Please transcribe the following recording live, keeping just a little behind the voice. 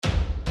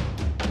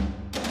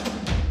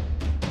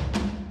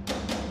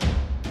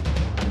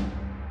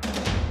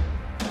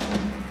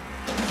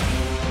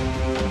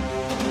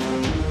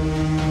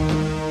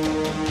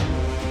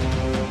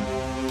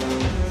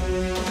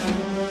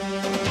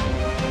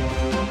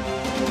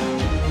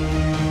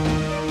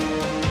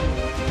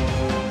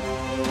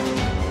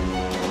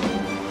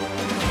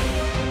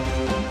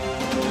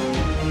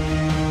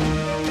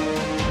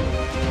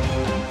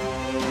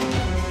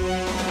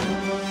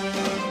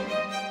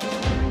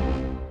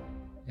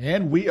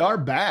And we are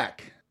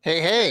back.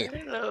 Hey.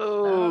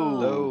 Hello.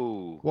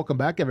 Hello. Welcome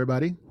back,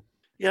 everybody.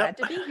 Yep. Glad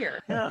to be here.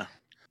 Yeah.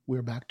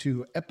 We're back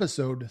to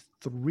episode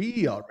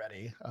 3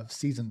 already of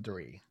season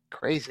 3.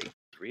 Crazy.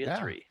 3 and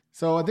 3.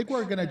 So I think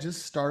we're going to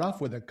just start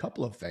off with a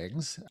couple of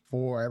things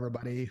for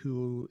everybody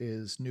who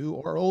is new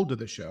or old to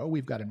the show.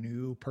 We've got a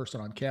new person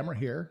on camera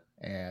here.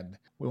 And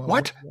we want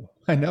What?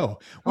 I know.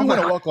 We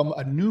want to welcome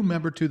a new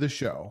member to the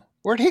show.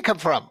 Where'd he come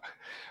from?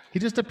 He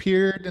just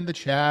appeared in the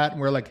chat and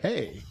we're like,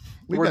 hey.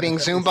 We're being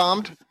Zoom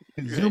bombed?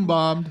 Zoom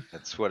bombed.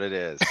 That's what it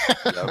is.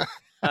 Yep.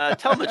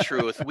 Tell them the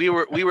truth. We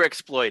were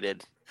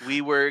exploited. We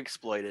were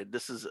exploited.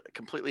 This is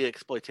completely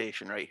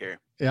exploitation right here.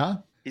 Yeah?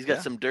 He's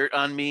got some dirt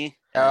on me.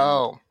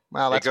 Oh,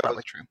 well, that's goes-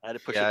 probably true. I had to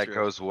push Yeah, it it through.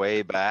 goes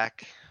way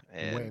back. Way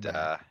And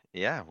back.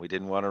 yeah, we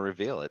didn't want to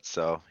reveal it.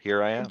 So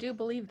here I I am. do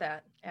believe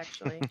that,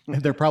 actually.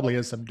 There probably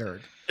is some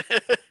dirt.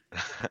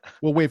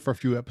 We'll wait for a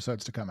few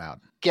episodes to come out.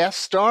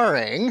 Guest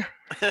starring.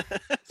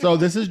 So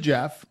this is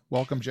Jeff.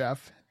 Welcome,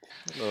 Jeff.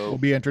 Hello. We'll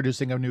be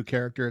introducing a new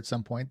character at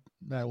some point.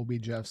 That will be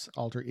Jeff's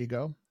alter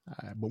ego,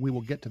 but we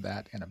will get to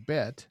that in a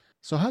bit.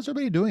 So how's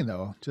everybody doing,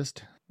 though?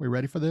 We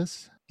ready for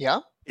this? Yeah?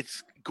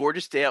 It's a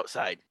gorgeous day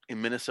outside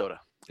in Minnesota.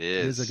 It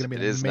is. It is going to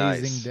be It an is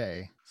amazing nice. day.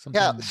 Yeah,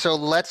 Sometime- so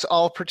let's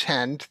all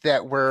pretend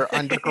that we're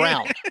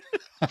underground.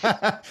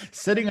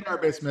 Sitting in our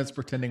basements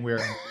pretending we're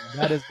in.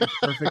 That is the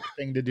perfect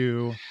thing to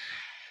do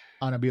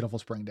on a beautiful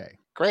spring day.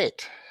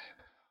 Great.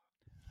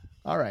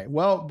 All right.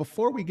 Well,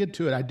 before we get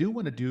to it, I do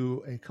want to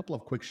do a couple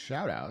of quick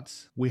shout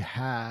outs. We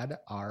had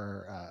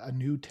our a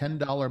new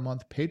 $10 a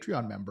month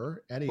Patreon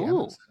member, Eddie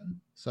Ooh. Emerson.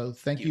 So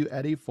thank you,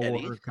 Eddie, for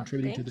Eddie.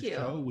 contributing to Thank the you.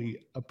 show. We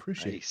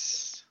appreciate it.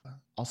 Nice.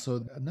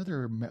 Also,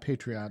 another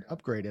Patreon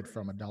upgraded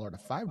from $1 to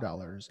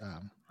 $5.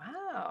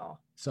 Wow.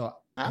 So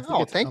I think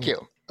Oh, it's thank you.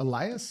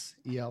 Elias,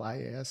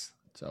 Elias.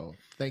 So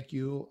thank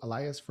you,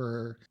 Elias,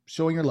 for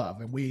showing your love.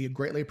 And we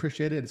greatly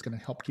appreciate it. It's going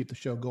to help keep the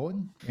show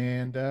going.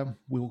 And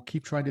we will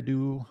keep trying to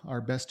do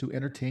our best to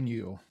entertain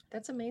you.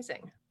 That's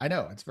amazing. I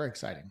know, it's very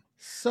exciting.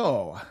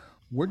 So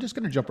we're just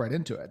going to jump right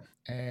into it.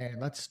 And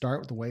let's start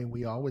with the way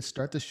we always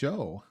start the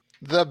show.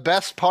 The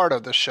best part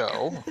of the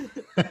show.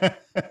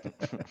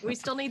 We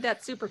still need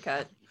that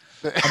supercut.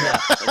 Yeah,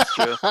 that's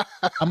true.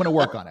 I'm going to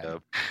work on it.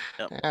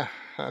 Yep. Yeah,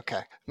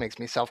 okay. Makes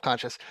me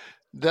self-conscious.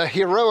 The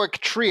heroic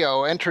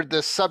trio entered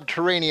the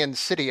subterranean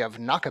city of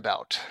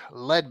Knockabout,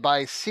 led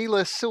by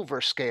Sela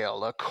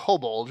Silverscale, a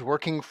kobold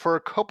working for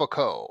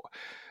Copaco.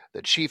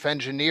 The chief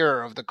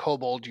engineer of the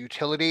kobold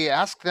utility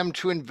asked them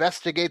to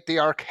investigate the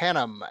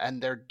Arcanum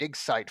and their dig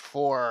site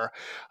for,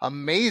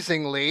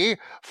 amazingly,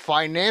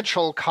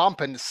 financial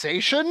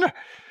compensation?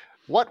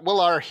 What will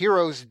our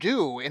heroes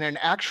do in an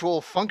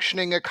actual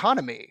functioning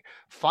economy?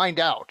 Find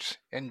out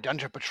in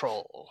Dungeon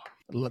Patrol.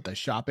 Let the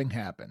shopping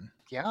happen.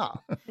 Yeah,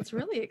 It's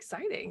really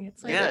exciting.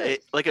 It's like Yeah,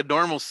 like a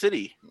normal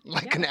city.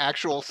 like an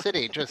actual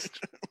city, just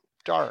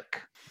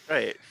dark.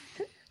 Right.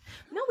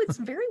 no, it's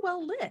very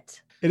well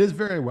lit. It is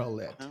very well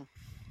lit. Oh.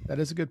 That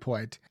is a good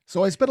point.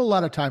 So I spent a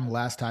lot of time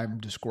last time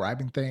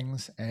describing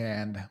things,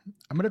 and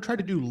I'm going to try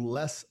to do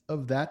less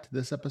of that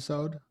this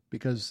episode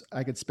because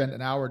I could spend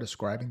an hour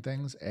describing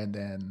things, and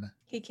then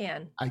He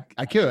can. I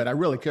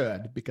really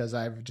could, because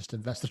I've just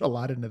invested a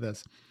lot into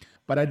this.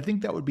 But I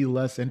think that would be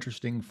less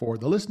interesting for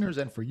the listeners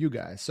and for you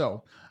guys.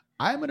 So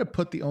I'm going to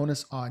put the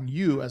onus on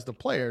you as the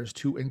players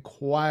to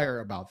inquire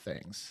about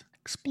things.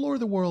 Explore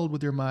the world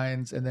with your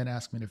minds and then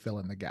ask me to fill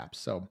in the gaps.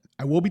 So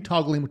I will be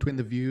toggling between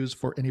the views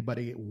for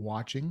anybody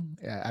watching.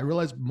 I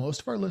realize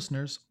most of our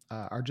listeners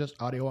are just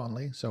audio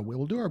only, so we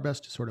will do our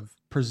best to sort of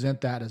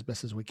present that as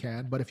best as we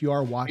can. But if you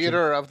are watching...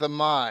 Theater of the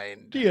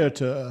mind.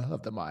 Theater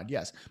of the mind,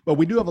 yes. But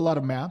we do have a lot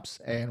of maps,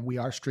 and we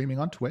are streaming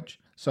on Twitch.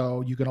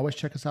 So you can always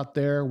check us out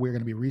there. We're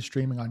going to be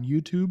restreaming on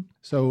YouTube.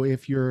 So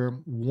if you're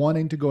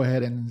wanting to go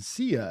ahead and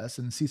see us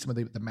and see some of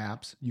the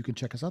maps, you can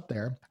check us out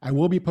there. I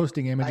will be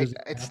posting images.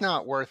 It's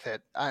not worth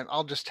it.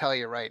 I'll just tell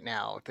you right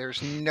now.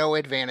 There's no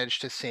advantage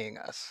to seeing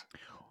us.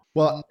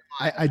 Well,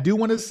 I do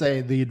want to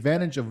say the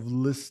advantage of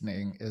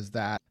listening is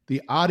that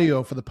the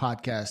audio for the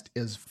podcast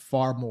is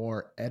far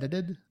more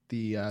edited.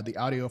 The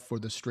audio for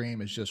the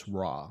stream is just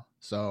raw.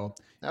 So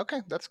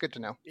Okay, that's good to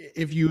know.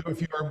 if you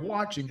are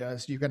watching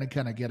us, you're going to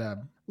kind of get a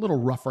little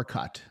rougher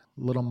cut,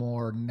 a little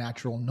more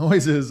natural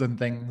noises and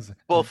things.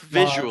 Both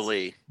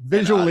Applause,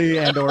 visually.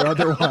 and or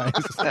otherwise.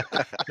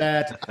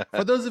 That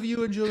for those of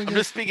you enjoying I'm it,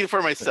 just speaking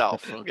for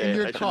myself. Okay.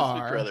 your I shouldn't speak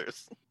car. for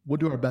others. we'll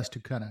do our best to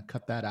kind of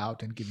cut that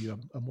out and give you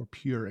a more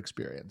pure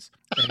experience.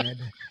 And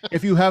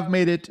if you have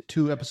made it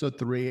to episode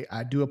 3,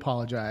 I do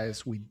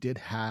apologize. We did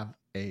have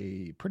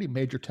a pretty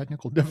major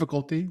technical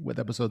difficulty with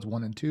episodes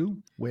 1 and 2,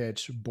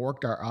 which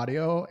borked our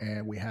audio,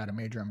 and we had a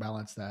major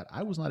imbalance that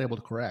I was not able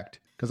to correct.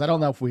 Because I don't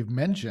know if we've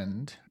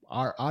mentioned,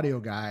 our audio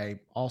guy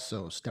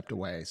also stepped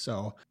away.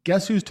 So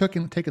guess who's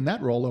taken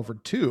that role over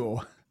too?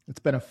 It's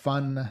been a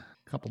fun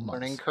couple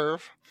months. Learning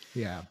curve.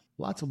 Yeah,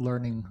 lots of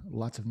learning,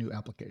 lots of new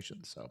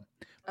applications. So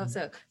Oh,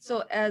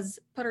 so as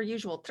per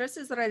usual, Triss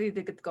is ready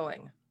to get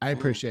going. I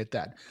appreciate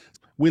that.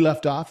 We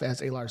left off, as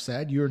Alar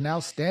said, you're now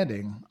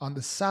standing on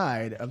the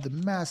side of the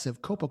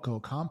massive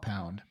Kopoko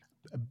compound,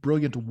 a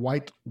brilliant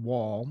white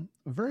wall,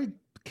 very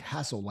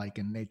castle-like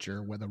in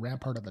nature, with a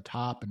rampart at the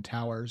top and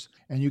towers.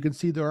 And you can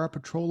see there are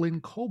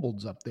patrolling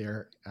kobolds up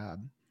there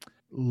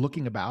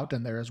looking about,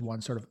 and there is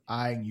one sort of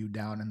eyeing you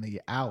down in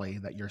the alley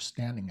that you're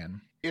standing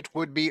in. It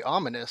would be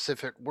ominous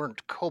if it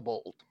weren't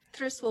kobold.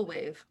 Triss will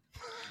wave.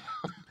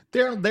 They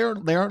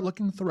aren't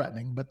looking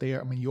threatening, but they are.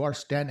 I mean, you are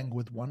standing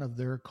with one of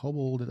their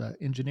kobold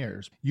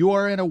engineers. You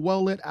are in a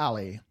well-lit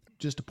alley.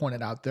 Just to point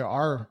it out, there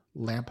are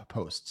lamp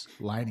posts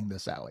lining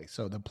this alley,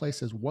 so the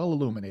place is well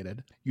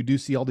illuminated. You do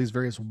see all these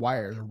various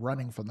wires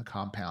running from the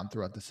compound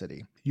throughout the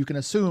city. You can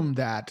assume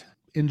that,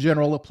 in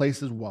general, the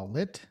place is well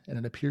lit, and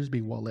it appears to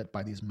be well lit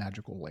by these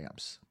magical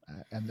lamps.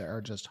 And there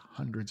are just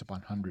hundreds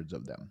upon hundreds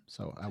of them.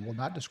 So I will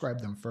not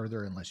describe them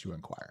further unless you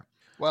inquire.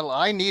 Well,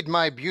 I need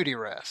my beauty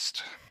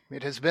rest.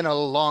 It has been a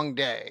long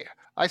day.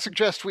 I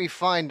suggest we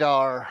find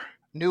our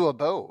new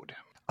abode.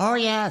 Oh,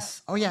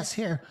 yes.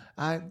 Here.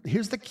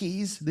 Here's the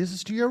keys. This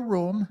is to your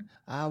room.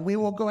 We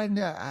will go and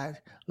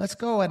let's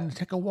go and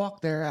take a walk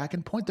there. I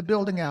can point the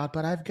building out,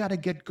 but I've got to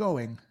get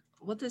going.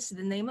 What is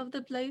the name of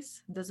the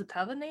place? Does it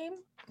have a name?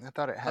 I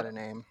thought it had a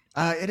name.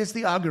 It is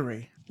the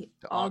Augury. The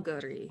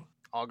Augury.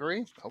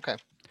 Augury? Okay.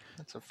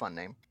 That's a fun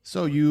name.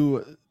 So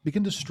you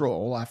begin to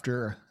stroll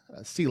after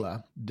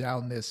Sela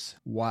down this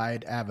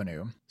wide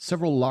avenue.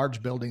 Several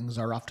large buildings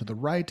are off to the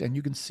right, and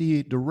you can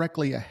see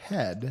directly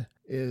ahead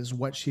is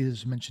what she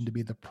has mentioned to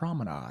be the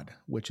promenade,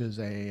 which is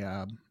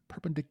a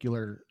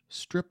perpendicular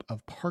strip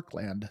of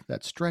parkland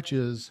that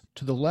stretches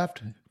to the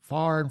left,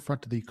 far in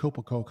front of the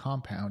Kopoko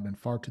compound, and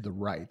far to the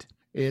right.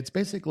 It's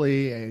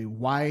basically a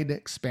wide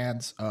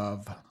expanse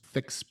of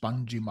thick,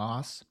 spongy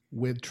moss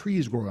with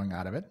trees growing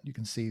out of it. You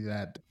can see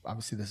that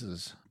obviously this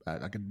is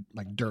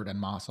like dirt and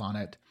moss on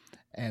it.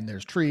 And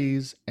there's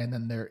trees, and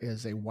then there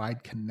is a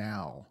wide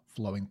canal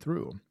flowing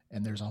through,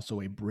 and there's also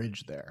a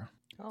bridge there.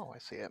 Oh, I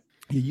see it.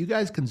 You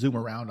guys can zoom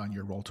around on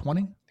your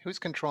Roll20. Who's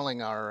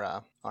controlling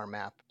our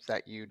map? Is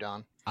that you,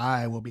 Don?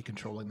 I will be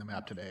controlling the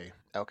map today.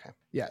 Okay.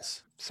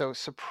 Yes, So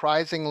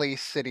surprisingly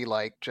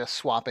city-like, just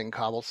swapping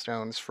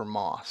cobblestones for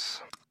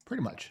moss.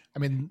 pretty much. I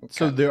mean,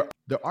 so there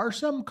are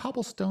some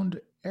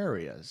cobblestoned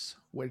areas,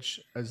 which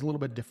is a little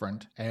bit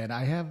different, and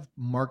I have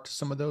marked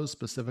some of those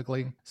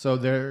specifically. So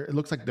it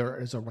looks like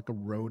there is a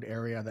road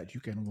area that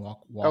you can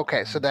walk.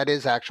 Okay, so on. that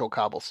is actual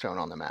cobblestone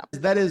on the map.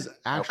 That is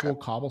actual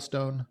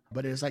cobblestone,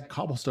 but it is like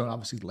cobblestone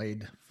obviously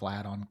laid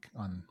flat on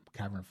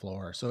cavern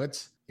floor. So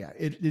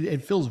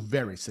it feels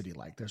very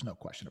city-like. There's no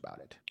question about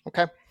it.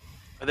 Okay.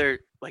 Are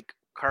there like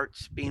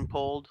carts being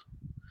pulled?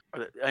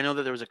 I know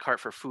that there was a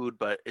cart for food,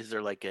 but is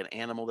there like an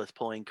animal that's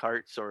pulling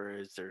carts, or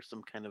is there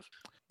some kind of...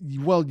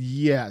 Well,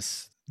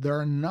 yes. There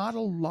are not a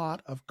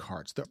lot of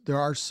carts. There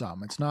are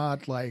some. It's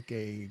not like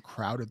a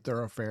crowded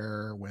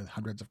thoroughfare with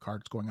hundreds of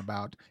carts going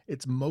about.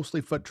 It's mostly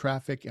foot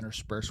traffic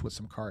interspersed with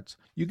some carts.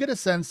 You get a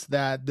sense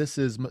that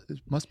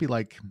it must be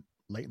like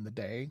late in the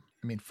day.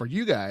 I mean, for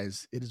you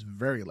guys, it is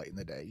very late in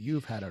the day.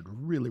 You've had a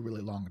really,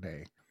 really long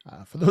day.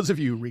 For those of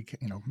you,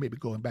 maybe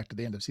going back to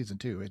the end of season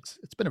 2,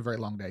 it's been a very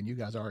long day, and you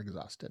guys are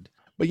exhausted.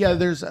 But yeah,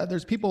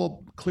 there's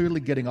people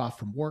clearly getting off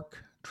from work,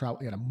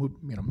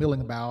 milling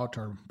about,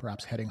 or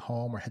perhaps heading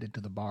home or headed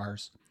to the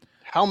bars.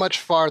 How much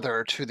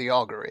farther to the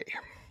augury?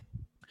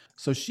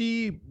 So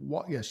she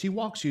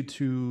walks you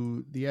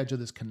to the edge of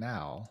this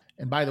canal.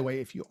 And by the way,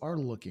 if you are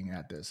looking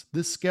at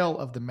this scale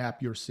of the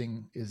map you're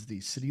seeing is the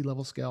city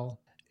level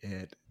scale.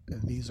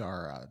 These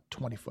are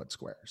 20-foot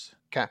squares.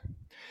 Okay.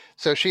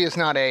 So she is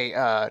not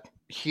a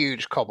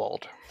huge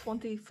kobold.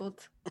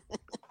 20-foot.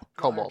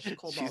 Kobold.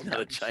 She's not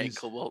a giant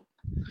kobold.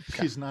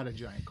 She's not a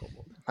giant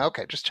kobold.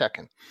 Okay, just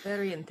checking.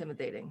 Very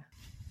intimidating.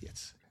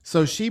 Yes.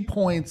 So she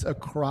points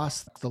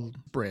across the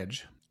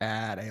bridge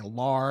at a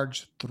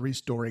large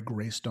 3-story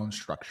gray stone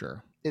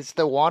structure. Is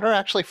the water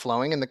actually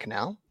flowing in the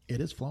canal?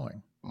 It is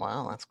flowing.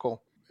 Wow, that's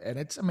cool. And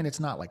it's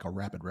not like a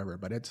rapid river,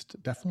 but it's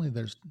definitely,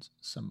 there's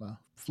some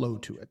flow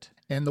to it.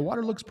 And the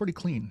water looks pretty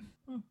clean.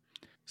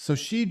 So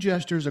she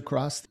gestures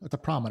across the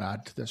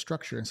promenade to the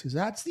structure and says,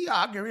 "That's the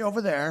augury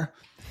over there.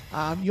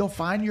 You'll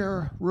find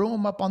your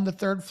room up on the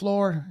 3rd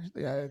floor.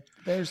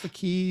 There's the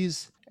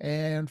keys,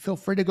 and feel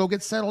free to go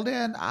get settled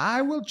in.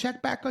 I will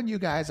check back on you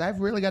guys. I've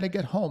really got to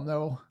get home,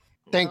 though."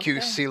 Thank you,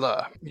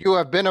 Sela. You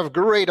have been of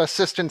great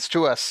assistance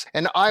to us,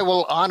 and I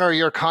will honor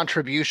your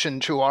contribution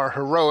to our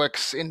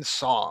heroics in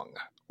song.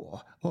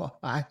 Well,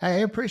 I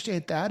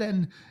appreciate that,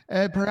 and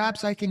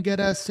perhaps I can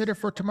get a sitter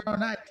for tomorrow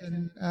night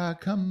and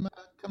come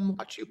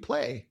watch you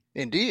play.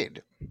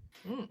 Indeed.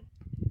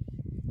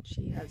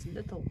 She has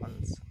little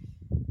ones.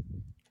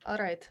 All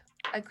right,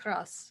 I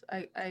cross.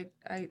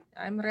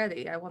 I'm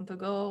ready. I want to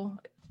go.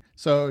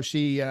 So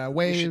she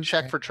waves. You should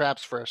check for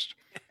traps first.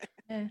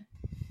 Eh.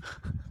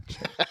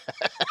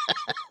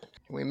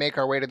 We make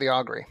our way to the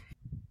augury.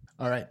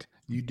 All right.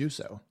 You do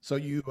so. So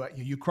you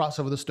cross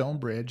over the stone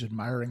bridge,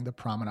 admiring the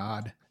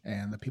promenade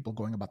and the people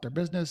going about their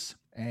business,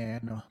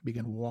 and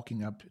begin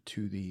walking up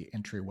to the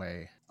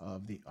entryway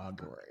of the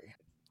augury.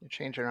 You're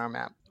changing our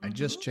map. I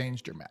just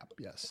changed your map.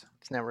 Yes.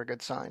 It's never a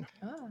good sign.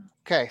 Ah,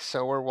 Okay,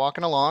 so we're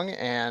walking along,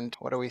 and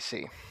what do we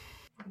see?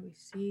 we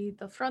see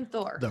the front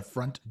door. The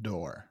front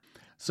door.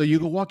 So you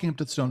go walking up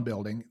to the stone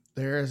building.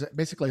 There is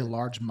basically a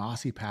large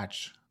mossy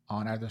patch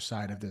on either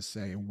side of this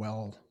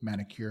well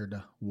manicured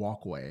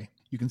walkway.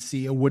 You can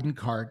see a wooden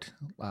cart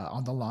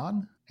on the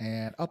lawn,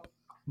 and up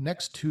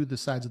next to the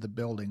sides of the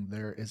building,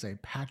 there is a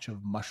patch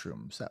of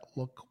mushrooms that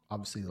look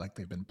obviously like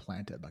they've been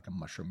planted, like a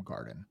mushroom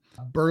garden.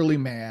 A burly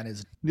man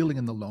is kneeling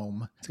in the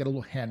loam. He's got a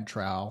little hand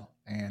trowel,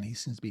 and he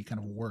seems to be kind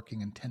of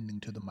working and tending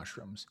to the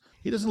mushrooms.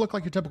 He doesn't look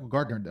like your typical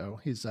gardener, though.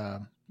 He's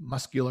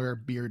muscular,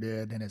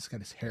 bearded, and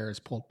his hair is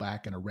pulled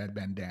back in a red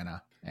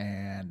bandana.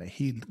 And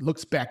he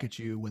looks back at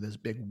you with his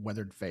big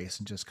weathered face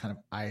and just kind of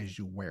eyes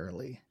you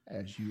warily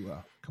as you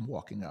come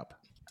walking up.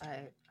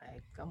 I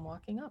come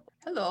walking up.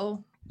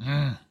 Hello.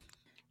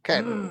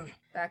 Okay,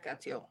 Back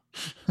at you.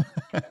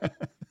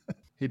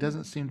 He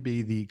doesn't seem to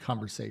be the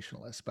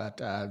conversationalist, but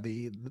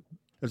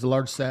there's a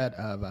large set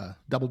of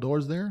double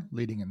doors there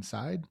leading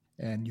inside,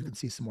 and you can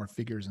see some more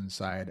figures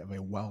inside of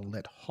a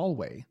well-lit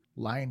hallway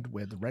lined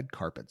with red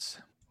carpets.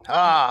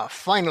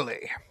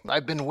 finally.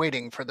 I've been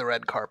waiting for the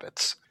red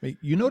carpets.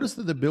 You notice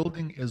that the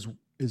building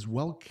is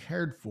well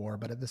cared for,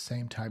 but at the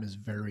same time is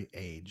very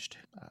aged.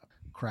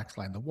 Cracks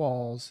line the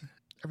walls.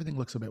 Everything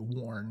looks a bit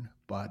worn,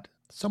 but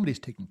somebody's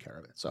taking care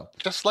of it. So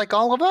Just like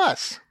all of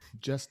us.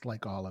 just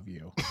like all of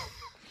you,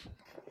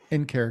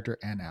 in character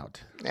and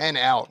out. And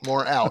out,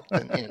 more out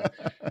than in.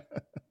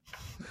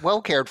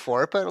 Well cared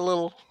for, but a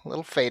little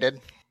faded, a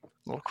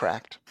little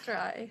cracked.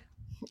 Try.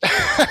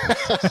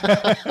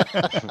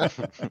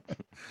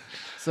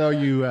 So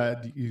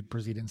you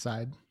proceed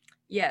inside.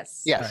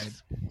 Yes. Yes.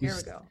 Right. Here You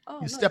we go. Oh,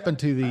 You no, step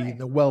that's into fine.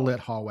 the well-lit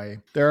hallway.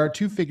 There are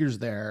two figures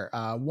there.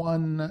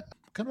 One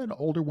kind of an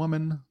older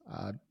woman,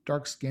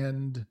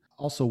 dark-skinned,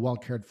 also well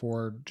cared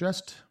for,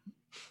 just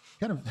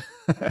kind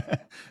of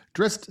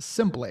dressed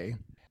simply,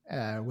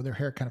 with her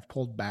hair kind of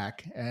pulled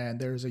back. And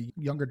there's a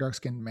younger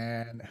dark-skinned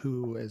man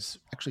who is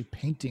actually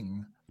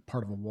painting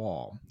part of a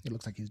wall. It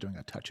looks like he's doing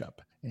a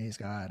touch-up. And he's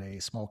got a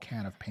small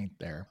can of paint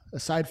there.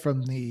 Aside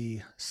from the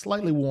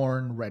slightly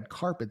worn red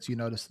carpets, you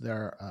notice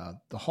there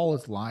the hall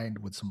is lined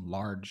with some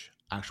large,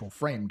 actual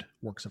framed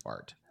works of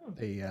art.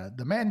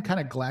 The man kind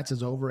of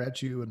glances over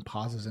at you and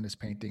pauses in his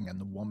painting, and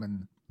the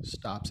woman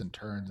stops and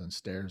turns and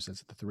stares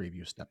as the three of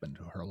you step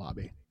into her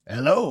lobby.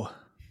 Hello.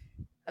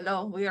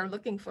 Hello. We are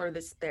looking for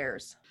the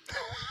stairs.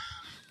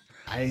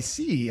 I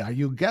see. Are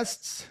you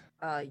guests?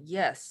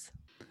 Yes.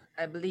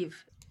 I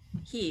believe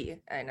he,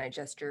 and I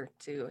gesture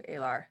to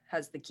Alar,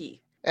 has the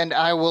key. And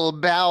I will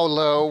bow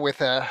low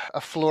with a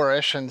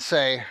flourish and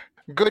say,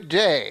 "Good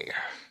day.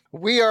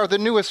 We are the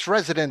newest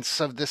residents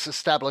of this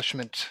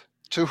establishment.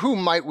 To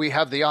whom might we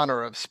have the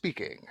honor of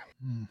speaking?"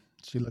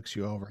 She looks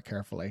you over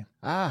carefully.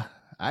 I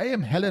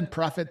am Helen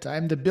Prophet. I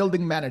am the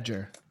building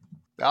manager.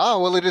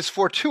 Well, it is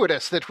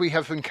fortuitous that we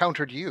have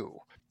encountered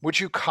you.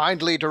 Would you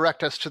kindly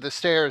direct us to the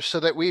stairs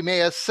so that we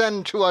may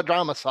ascend to our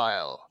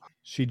domicile?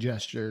 She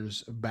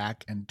gestures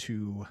back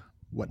into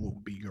what will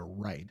be your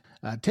right.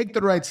 Take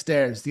the right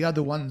stairs. The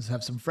other ones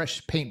have some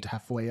fresh paint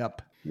halfway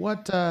up.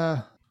 What,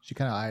 she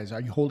kind of eyes,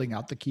 are you holding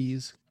out the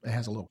keys? It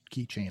has a little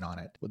keychain on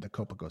it with the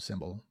Copaco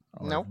symbol.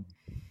 Nope.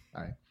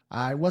 All right.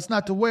 I was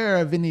not aware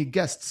of any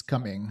guests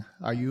coming.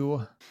 Are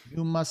you?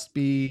 You must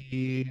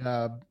be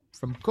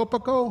from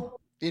Copaco?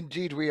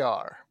 Indeed we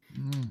are.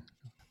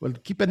 Well,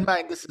 keep in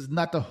mind, this is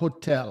not a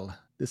hotel.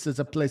 This is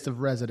a place of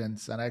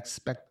residence, and I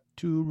expect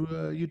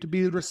you to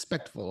be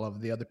respectful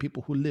of the other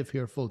people who live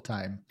here full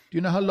time. Do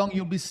you know how long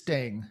you'll be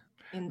staying?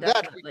 That we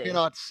Indefinitely.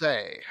 cannot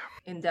say.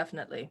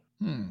 Indefinitely.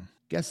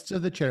 Guests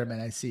of the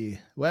chairman, I see.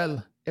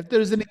 Well, if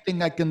there's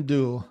anything I can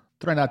do,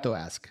 try not to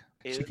ask.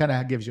 She kind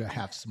of gives you a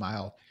half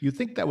smile. You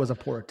think that was a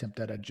poor attempt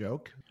at a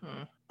joke?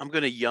 I'm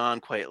gonna yawn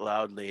quite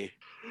loudly.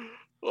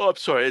 Oh, I'm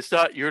sorry. It's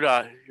not. You're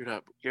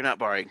not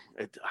barring.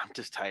 I'm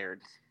just tired.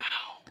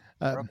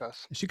 Broke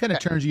us. She kind of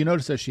turns. You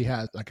notice that she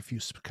has like a few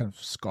kind of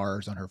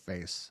scars on her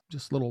face,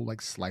 just little like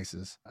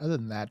slices. Other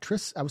than that,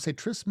 I would say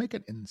Triss, make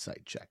an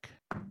insight check.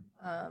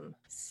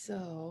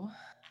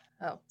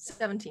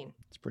 17.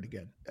 It's pretty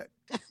good.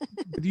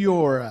 With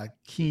your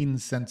keen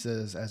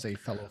senses as a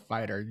fellow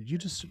fighter, you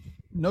just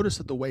notice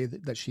that the way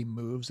that she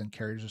moves and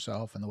carries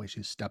herself and the way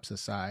she steps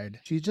aside,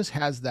 she just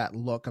has that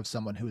look of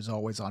someone who's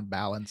always on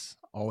balance,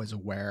 always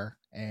aware.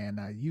 And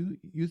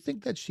you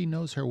think that she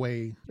knows her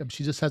way.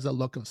 She just has that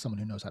look of someone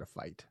who knows how to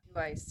fight. Do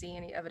I see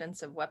any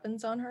evidence of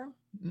weapons on her?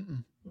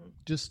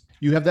 Just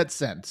you have that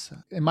sense.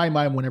 In my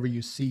mind, whenever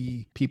you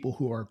see people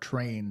who are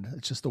trained,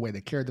 it's just the way they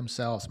carry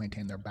themselves,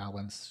 maintain their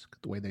balance,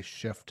 the way they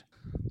shift.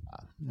 No,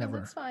 Never.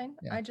 that's fine.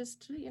 yeah. I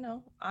just,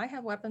 I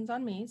have weapons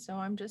on me, so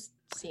I'm just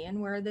seeing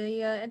where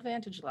the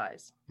advantage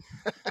lies.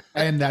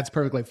 And that's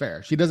perfectly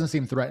fair. She doesn't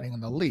seem threatening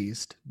in the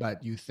least,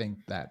 but you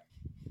think that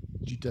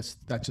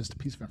that's just a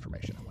piece of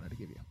information I wanted to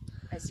give you.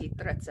 I see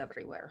threats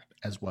everywhere.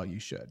 As well, you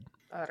should.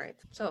 All right.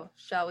 So,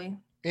 shall we?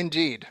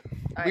 Indeed.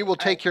 We will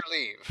take your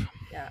leave.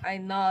 Yeah, I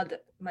nod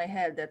my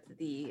head at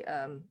the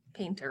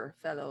painter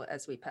fellow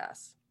as we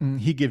pass.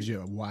 He gives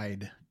you a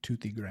wide,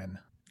 toothy grin.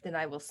 Then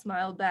I will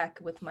smile back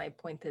with my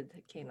pointed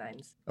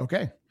canines.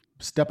 Okay.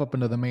 Step up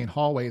into the main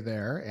hallway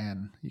there,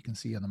 and you can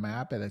see on the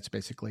map that it's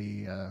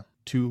basically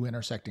 2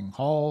 intersecting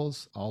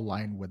halls, all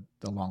lined with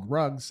the long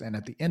rugs. And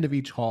at the end of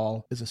each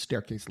hall is a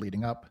staircase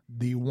leading up.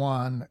 The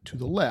one to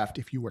the left,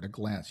 if you were to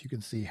glance, you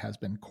can see has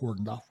been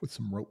cordoned off with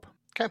some rope.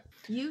 Okay.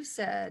 You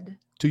said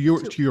To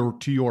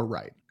your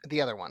right. The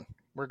other one.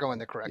 We're going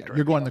the correct Yeah, direction.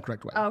 you're going the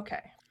correct way.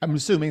 okay. I'm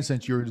assuming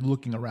since you're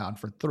looking around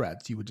for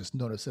threats, you would just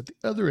notice at the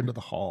other end of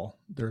the hall,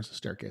 there's a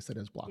staircase that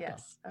is blocked off.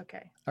 Yes.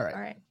 Okay. All right.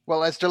 All right.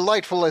 Well, as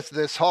delightful as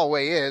this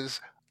hallway is,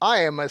 I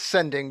am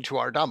ascending to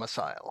our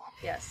domicile.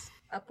 Yes.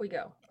 Up we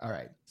go. All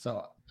right.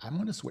 So I'm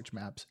going to switch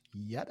maps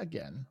yet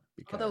again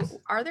because.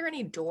 Although, are there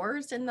any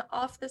doors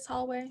off this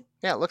hallway?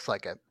 Yeah, it looks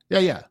like it.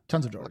 Yeah.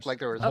 Tons of doors. Looked like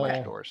there was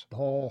Okay. doors. The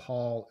whole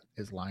hall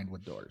is lined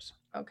with doors.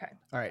 Okay.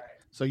 All right.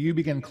 So you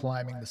begin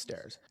climbing the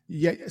stairs.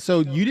 Yeah. So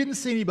you didn't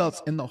see anybody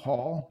else in the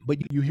hall,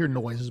 but you hear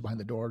noises behind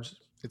the doors.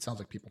 It sounds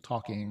like people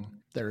talking.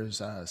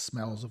 There's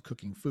smells of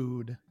cooking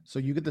food. So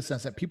you get the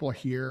sense that people are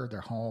here, they're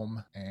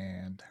home,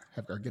 and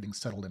are getting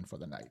settled in for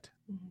the night.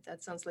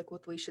 That sounds like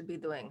what we should be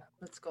doing.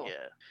 Let's go.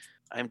 Yeah.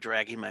 I'm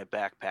dragging my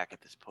backpack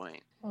at this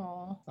point.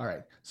 Oh. All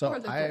right. So Or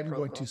the I'm GoPro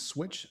going to Go.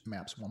 switch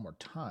maps one more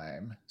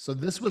time. So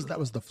that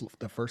was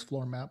the first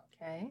floor map,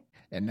 Okay.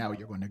 and now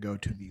you're going to go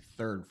to the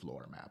 3rd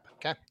floor map.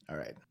 Okay. All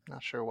right.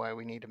 Not sure why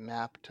we need a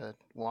map to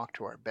walk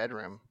to our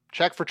bedroom.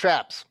 Check for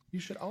traps. You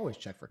should always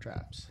check for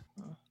traps.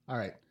 Oh. All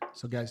right.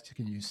 So guys,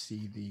 can you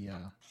see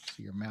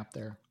see your map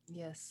there?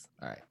 Yes.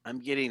 All right. I'm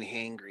getting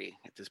hangry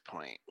at this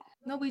point.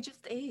 No, we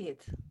just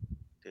ate.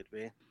 Did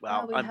we? Yeah,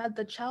 Well, we I'm, had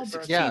the chow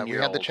burger. Yeah, we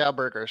had the 16-year-old. chow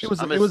burgers. It was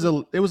I'm it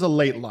was a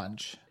late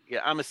lunch. yeah,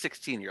 I'm a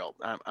 16-year-old.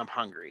 I'm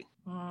hungry.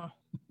 Mm.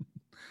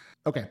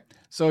 Okay.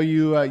 So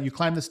you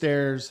climb the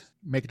stairs,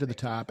 make it to the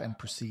top, and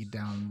proceed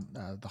down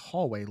the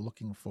hallway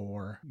looking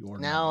for your.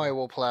 Now number. I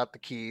will pull out the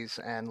keys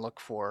and look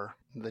for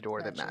the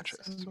door that matches.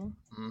 symbol.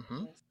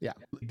 Mm-hmm. Yeah.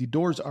 The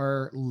doors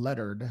are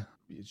lettered.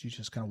 As you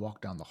just kind of walk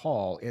down the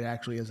hall, it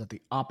actually is at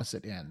the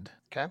opposite end.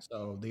 Okay.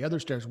 So the other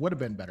stairs would have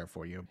been better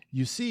for you.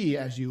 You see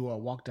as you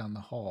walk down the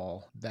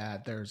hall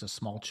that there's a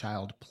small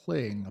child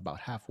playing about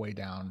halfway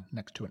down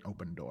next to an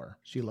open door.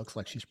 She looks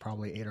like she's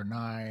probably 8 or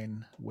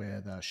 9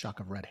 with a shock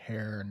of red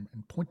hair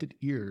and pointed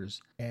ears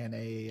and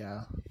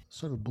a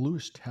sort of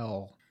bluish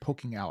tail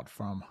poking out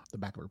from the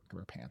back of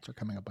her pants or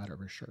coming up out of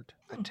her shirt.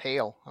 A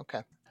tail.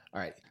 Okay. All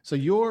right. So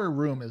your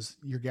room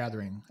you're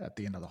gathering at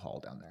the end of the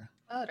hall down there.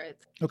 All right.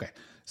 Okay.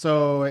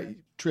 So,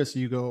 Tris,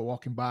 you go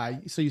walking by.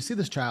 So you see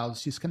this child.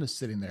 She's kind of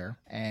sitting there,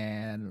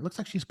 and it looks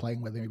like she's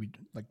playing with maybe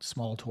like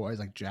small toys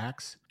like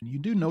jacks. And you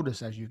do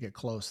notice as you get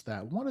close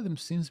that one of them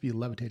seems to be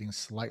levitating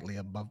slightly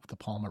above the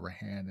palm of her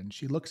hand, and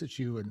she looks at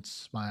you and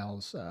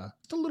smiles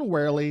just a little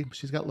warily.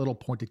 She's got little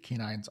pointed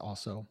canines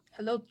also.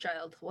 Hello,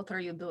 child. What are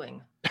you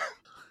doing?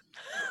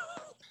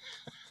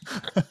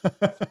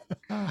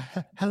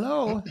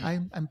 Hello,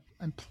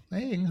 I'm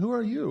playing. Who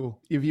are you?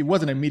 If it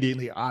wasn't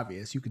immediately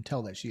obvious, you can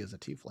tell that she is a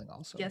tiefling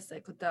also. Yes, I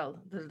could tell.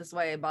 That's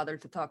why I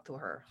bothered to talk to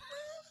her.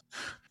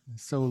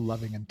 So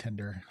loving and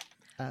tender.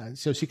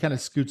 So she kind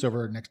of scoots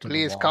over next to the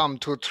Please wall. come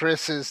to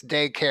Triss's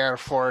daycare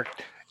for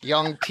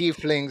young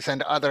tieflings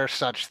and other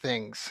such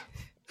things.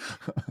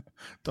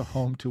 The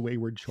home to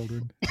wayward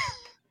children.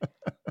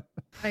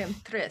 I am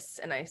Triss,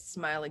 and I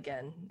smile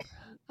again,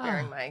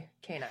 wearing my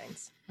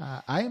canines.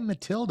 I am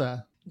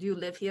Matilda. Do you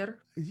live here?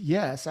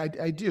 Yes, I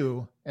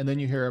do. And then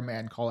you hear a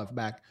man call it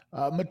back.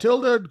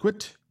 Matilda,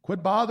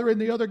 quit bothering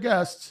the other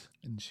guests.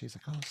 And she's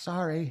like, oh,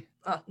 sorry.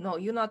 No,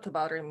 you're not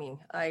bothering me.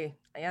 I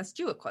asked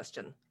you a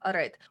question. All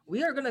right,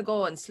 we are gonna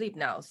go and sleep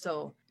now.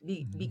 So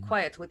be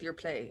quiet with your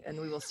play, and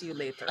we will see you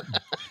later.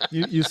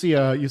 You see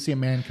a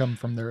man come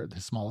from the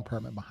small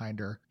apartment behind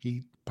her.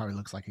 He probably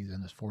looks like he's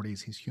in his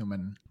 40s. He's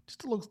human.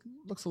 Just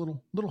looks a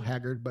little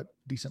haggard, but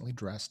decently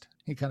dressed.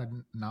 He kind of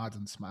nods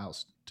and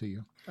smiles to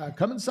you.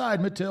 Come inside,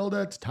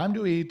 Matilda. It's time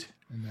to eat.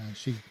 And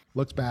she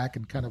looks back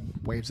and kind of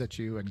waves at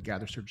you and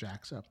gathers her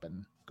jacks up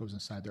and goes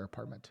inside their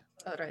apartment.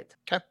 All right.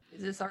 'Kay.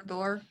 Is this our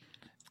door?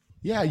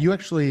 Yeah, you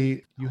have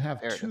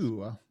There it is.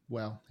 two.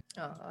 Well,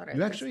 Oh, all right.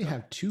 you let's actually go.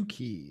 have 2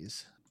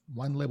 keys,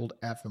 one labeled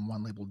F and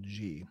one labeled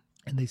G,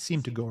 and they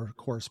seem to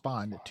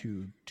correspond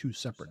to 2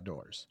 separate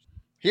doors.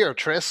 Here,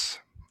 Triss,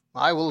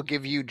 I will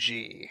give you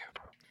G.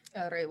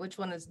 All right. Which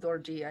one is door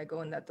G? I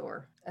go in that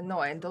door. And no,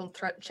 I don't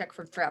check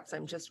for traps.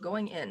 I'm just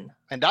going in.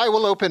 And I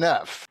will open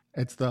F.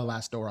 It's the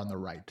last door on the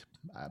right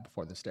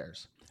before the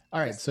stairs. All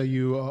right, so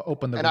you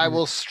open the And I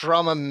will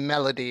strum a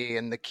melody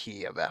in the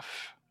key of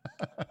F.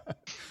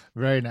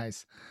 Very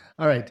nice.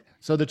 All right.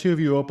 So the two of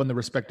you open the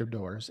respective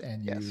doors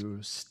and Yes.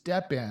 you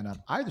step in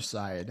on either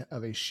side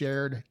of a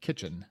shared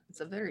kitchen. It's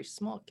a very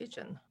small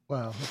kitchen.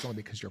 Well, that's only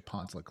because your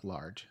ponds look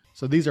large.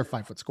 So these are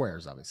 5-foot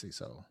squares, obviously.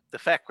 So The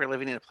fact we're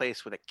living in a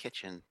place with a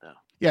kitchen, though.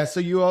 yeah. So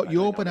you don't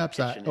know open what up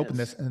kitchen open is.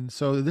 this, and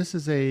so this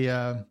is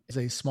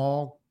a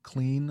small,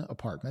 clean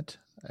apartment.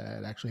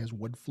 It actually has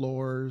wood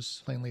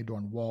floors, plainly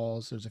adorned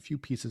walls. There's a few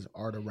pieces of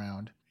art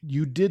around.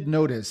 You did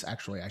notice,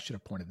 actually, I should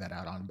have pointed that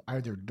out, on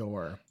either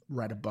door,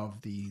 right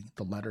above the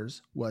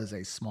letters, was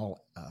a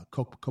small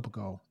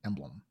Copaco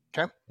emblem.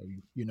 Okay. So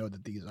you know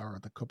that these are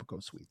the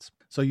Copaco suites.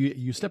 So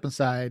you step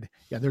inside.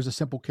 Yeah, there's a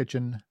simple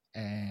kitchen,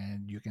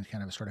 and you can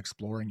kind of start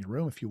exploring your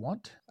room if you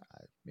want.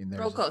 I mean,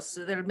 there's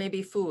Brokos, there may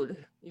be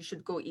food. You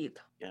should go eat.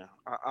 Yeah,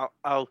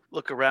 I'll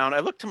look around. I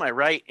look to my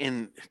right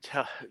and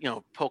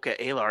poke at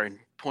Alar and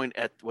point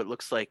at what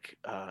looks like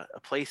a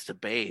place to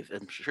bathe.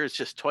 I'm sure it's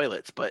just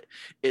toilets, but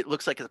it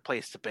looks like it's a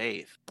place to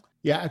bathe.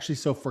 Yeah, actually,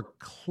 so for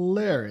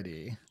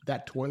clarity,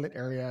 that toilet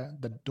area,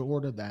 the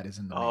door to that is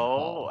in the main Oh,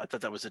 hall. I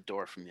thought that was a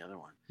door from the other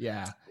one.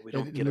 Yeah. But we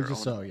don't It get our was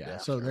just own so, yeah.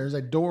 So bathroom. there's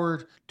a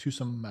door to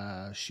some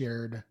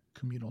shared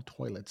communal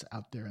toilets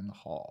out there in the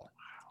hall.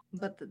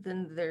 But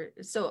then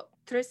so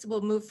Tris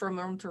will move from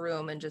room to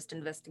room and just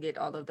investigate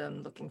all of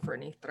them, looking for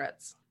any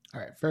threats. All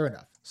right, fair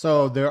enough.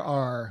 So there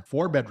are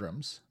 4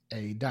 bedrooms,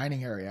 a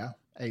dining area,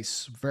 a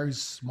very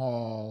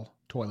small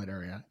toilet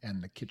area,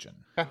 and the kitchen.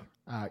 Okay.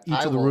 Each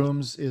I of the will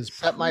rooms is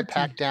Set my pretty-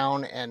 pack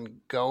down and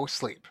go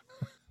sleep.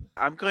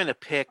 I'm going to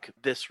pick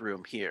this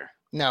room here.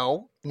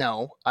 No,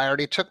 I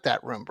already took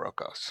that room,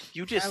 Brokos.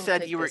 You I just will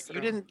said take you were this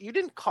you room.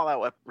 didn't call out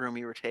what room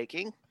you were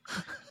taking.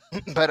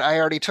 But I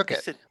already took You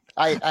it. said,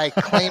 I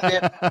claimed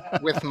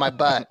it with my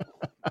butt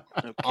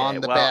okay,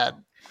 on the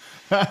well,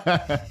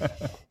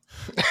 bed.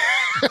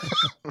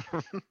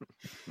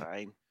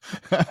 Fine.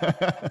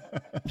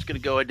 I'm just gonna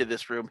go into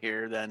this room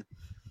here. Then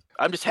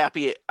I'm just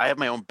happy I have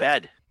my own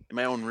bed in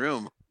my own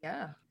room.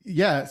 Yeah.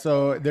 Yeah,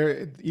 so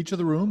each of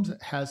the rooms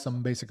has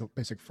some basic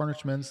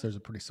furnishments. There's a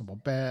pretty simple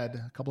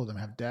bed. A couple of them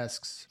have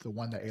desks. The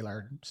one that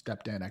Alar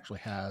stepped in actually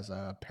has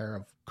a pair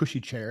of cushy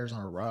chairs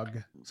on a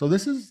rug. So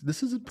this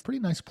is a pretty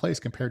nice place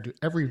compared to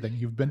everything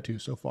you've been to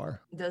so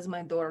far. Does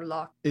my door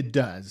lock? It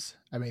does.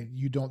 I mean,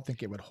 you don't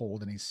think it would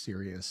hold any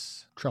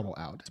serious trouble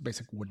out. It's a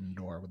basic wooden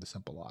door with a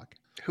simple lock.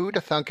 Who'd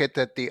have thunk it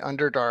that the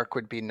Underdark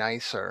would be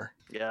nicer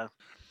Yeah,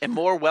 and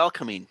more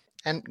welcoming.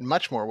 and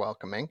much more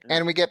welcoming,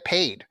 and we get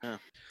paid.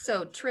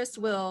 So Tris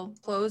will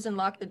close and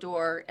lock the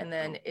door, and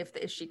then if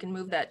she can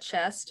move that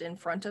chest in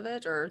front of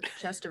it or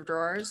chest of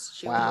drawers,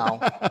 she will.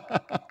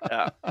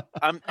 Wow.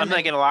 I'm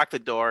not gonna lock the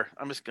door.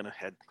 I'm just gonna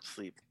head to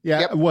sleep. Yeah.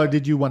 Yep. Well,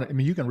 did you want to? I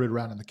mean, you can root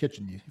around in the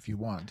kitchen if you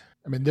want.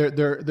 I mean, there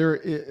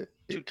is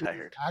Too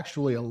tired.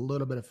 actually a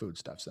little bit of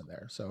foodstuffs in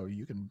there, so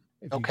you can.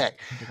 If Okay.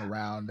 You can dig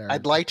around there.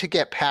 I'd like to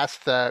get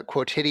past the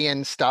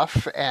quotidian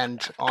stuff and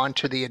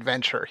onto the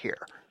adventure here.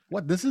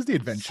 What? This is the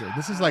adventure.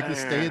 This is like the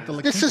stay at the. La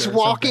This Quinta is or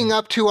walking something.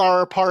 up to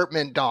our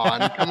apartment,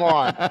 Dawn. Come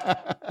on. All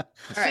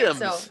right, Sims,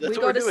 so that's we what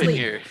go we're to doing sleep.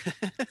 here.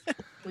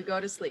 We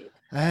go to sleep.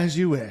 As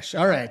you wish.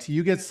 All right,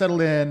 you get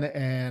settled in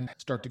and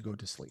start to go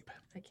to sleep.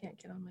 I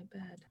can't get on my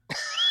bed.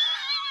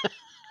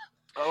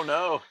 Oh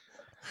no.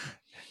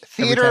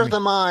 Theater time of the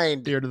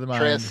mind, Theater to the mind,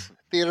 Tris.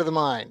 Theater of the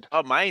mind.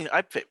 Oh, mine.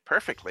 I fit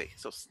perfectly.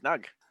 So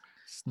snug.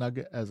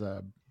 snug as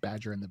a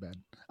badger in the bed.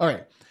 All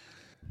right.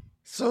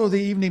 So the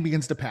evening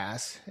begins to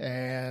pass,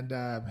 and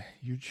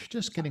you're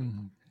just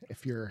getting,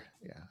 if you're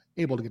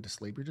able to get to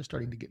sleep, you're just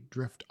starting to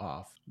drift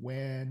off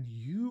when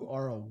you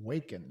are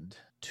awakened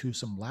to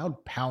some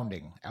loud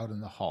pounding out in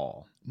the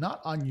hall.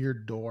 Not on your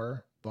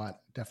door,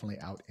 but definitely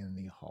out in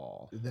the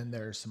hall. Then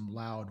there's some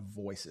loud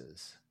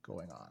voices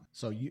going on.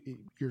 So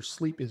your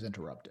sleep is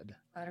interrupted.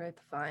 All right,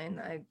 fine.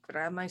 I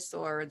grab my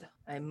sword.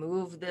 I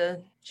move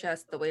the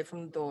chest away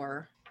from the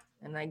door,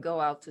 and I go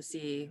out to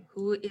see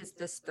who is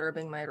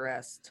disturbing my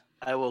rest.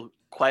 I will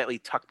quietly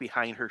tuck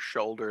behind her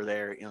shoulder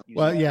there.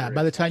 Well, using yeah, her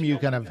by the as my time you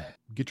shoulder kind of pad.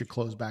 get your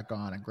clothes back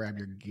on and grab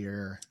your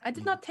gear, I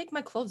did not take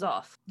my clothes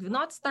off. Do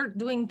not start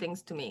doing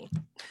things to me.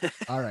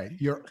 all right,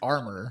 your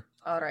armor,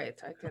 All right,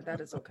 that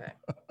is okay.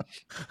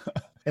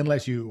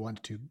 unless you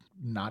want to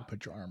not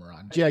put your armor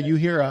on. Yeah, you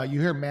hear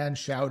a man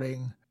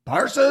shouting,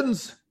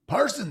 "Parsons,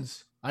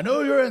 Parsons, I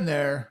know you're in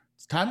there.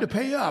 It's time to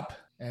pay up."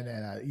 And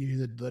then you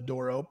hear the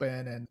door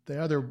open, and the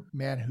other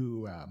man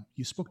who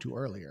you spoke to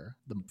earlier,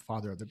 the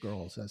father of the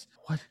girl, says,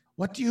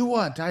 What do you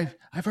want? I've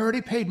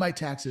already paid my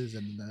taxes."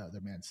 And the other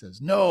man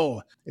says,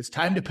 "No, it's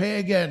time to pay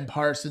again,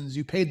 Parsons.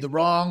 You paid the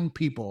wrong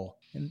people."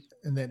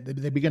 And then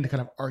they begin to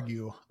kind of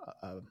argue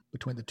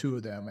between the two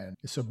of them. And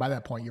so by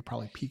that point, you're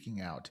probably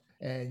peeking out.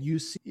 And you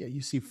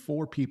see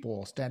 4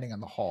 people standing in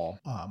the hall,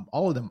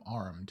 all of them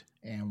armed.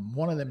 And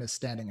one of them is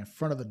standing in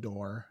front of the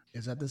door,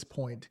 is at this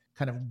point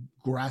kind of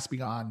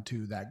grasping on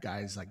to that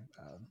guy's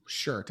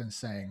shirt and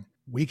saying,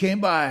 "We came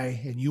by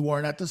and you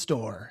weren't at the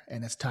store,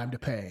 and it's time to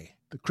pay.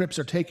 The Crips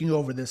are taking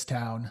over this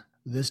town,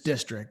 this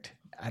district.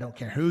 I don't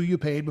care who you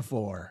paid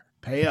before.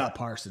 Pay up,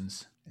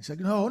 Parsons." He's like,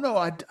 no,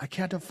 I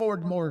can't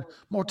afford more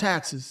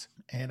taxes.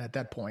 And at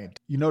that point,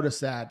 you notice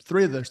that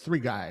there's three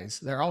guys.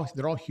 They're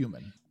all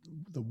human.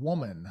 The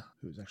woman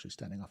who's actually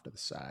standing off to the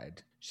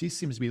side, she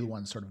seems to be the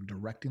one sort of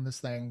directing this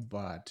thing,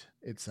 but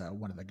it's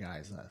one of the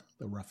guys,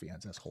 the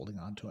ruffians, that's holding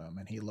on to him.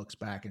 And he looks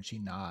back and she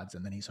nods,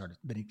 and then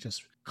he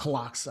just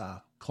clocks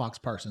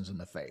Parsons in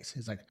the face.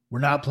 He's like, "We're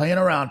not playing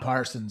around,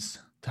 Parsons.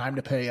 Time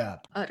to pay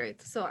up." All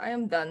right, so I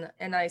am done,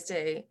 and I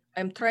say,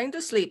 "I'm trying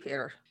to sleep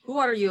here. Who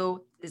are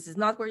you? This is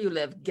not where you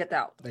live. Get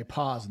out." They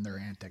pause in their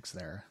antics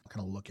there,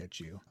 kind of look at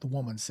you. The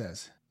woman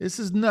says, "This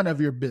is none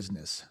of your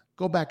business.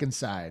 Go back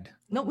inside.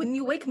 No, when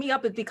you wake me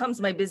up, it becomes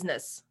my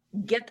business.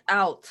 Get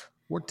out.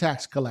 We're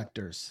tax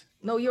collectors."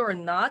 No, you're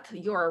not.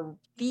 You're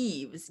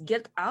thieves.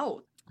 Get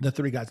out. The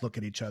three guys look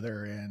at each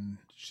other, and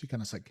she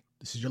kind of like,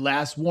 "This is your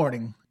last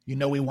warning. You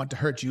know we want to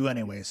hurt you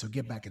anyway, so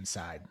get back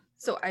inside."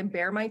 So I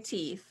bare my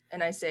teeth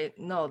and I say,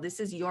 "No, this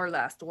is your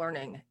last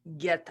warning.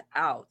 Get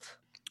out."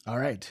 All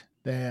right.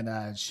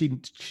 Then she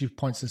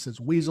points and says,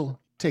 "Weasel,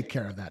 take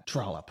care of that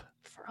trollop."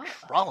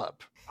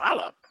 Trollop.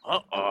 Trollop.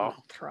 Uh-oh.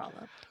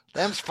 Trollop.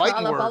 Them's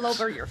fighting Trollop words. all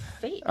over your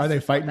face. Are they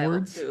is what fighting I will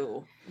words?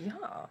 do.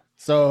 Yeah.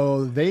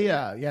 So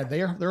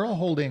they're all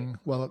holding,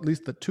 well, at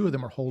least the two of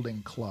them are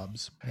holding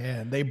clubs,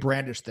 and they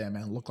brandish them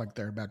and look like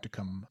they're about to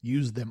come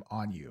use them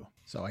on you.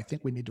 So I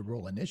think we need to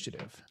roll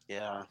initiative.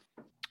 Yeah,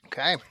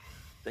 Okay.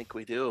 I think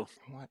we do.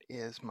 What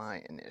is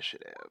my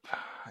initiative?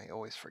 I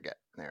always forget.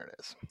 There it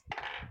is.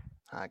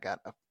 I got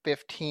a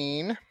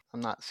 15. I'm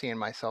not seeing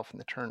myself in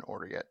the turn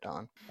order yet,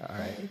 Don. All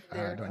right.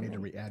 There, Do I need to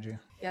coming. re-add you?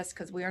 Yes,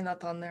 because we are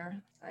not on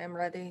there. I am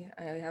ready.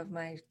 I have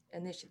my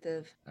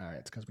initiative All right.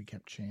 It's because we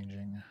kept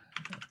changing.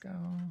 Let's go.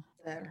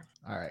 there.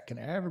 All right. Can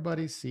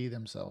everybody see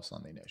themselves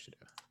on the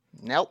initiative?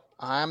 Nope,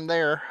 I'm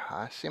there.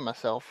 I see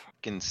myself.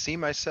 Can see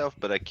myself,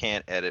 but I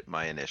can't edit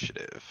my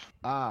initiative.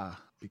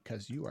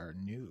 Because you are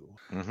new.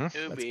 Mm-hmm.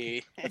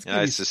 Newbie. Let's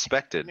I give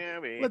suspected.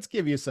 Newbie. Let's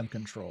give you some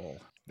control.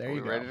 There Are you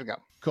we go. ready to go?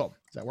 Cool.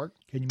 Does that work?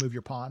 Can you move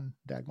your pawn,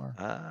 Dagmar?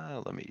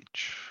 Let me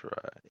try.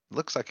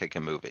 Looks like I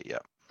can move it. Yeah.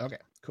 Okay,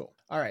 cool.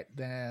 All right,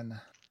 then.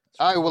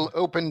 I will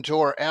open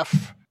door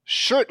F,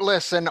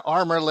 shirtless and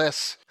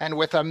armorless, and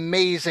with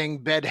amazing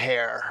bed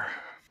hair.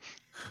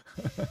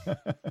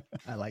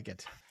 I like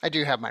it. I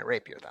do have my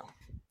rapier, though,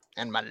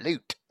 and my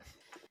loot.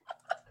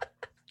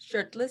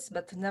 Shirtless,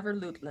 but never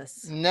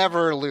lootless.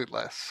 Never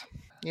lootless.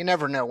 You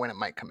never know when it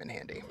might come in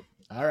handy.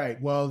 All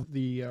right. Well,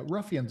 the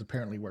ruffians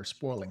apparently were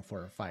spoiling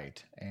for a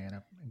fight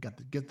and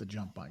get the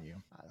jump on you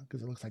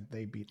because it looks like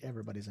they beat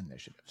everybody's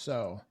initiative.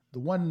 So the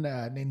one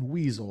named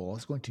Weasel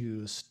is going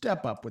to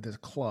step up with his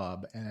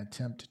club and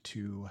attempt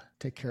to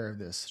take care of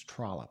this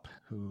trollop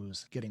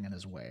who's getting in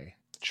his way.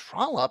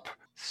 Trollop?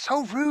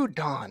 So rude,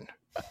 Don.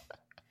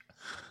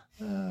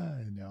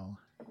 No.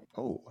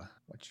 Oh,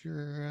 what's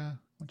your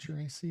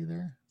AC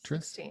there?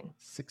 Tris? 16.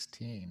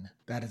 16.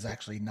 That is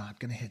actually not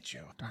going to hit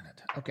you. Darn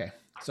it. Okay.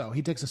 So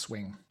he takes a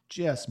swing,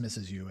 just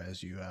misses you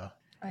as you.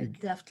 I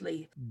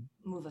deftly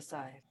move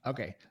aside.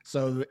 Okay.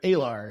 So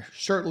Alar,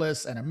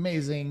 shirtless and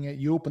amazing.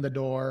 You open the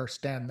door,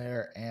 stand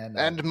there, and.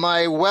 And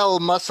my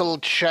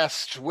well-muscled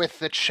chest with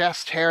the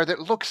chest hair that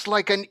looks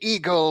like an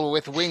eagle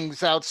with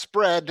wings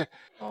outspread.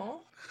 Oh,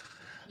 All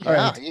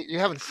Yeah, right. you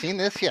haven't seen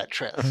this yet,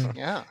 Tris.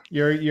 Yeah.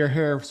 Your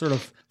hair sort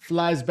of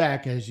flies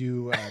back as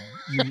you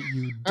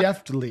you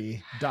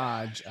deftly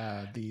dodge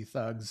the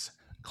thug's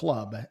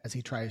club as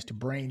he tries to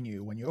brain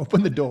you when you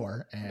open the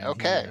door, and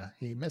Okay.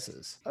 he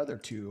misses. Other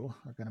two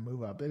are going to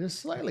move up. It is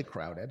slightly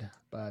crowded,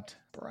 but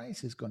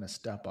Bryce is going to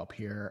step up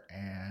here,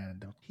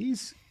 and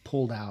he's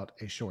pulled out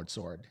a short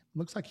sword.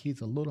 Looks like he's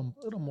a little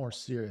more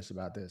serious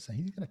about this, and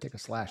he's going to take a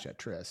slash at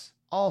Tris.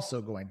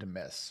 Also going to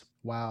miss,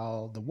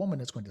 while the woman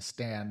is going to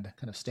stand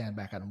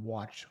back and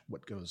watch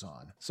what goes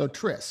on. So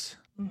Tris,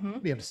 mm-hmm.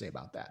 what do you have to say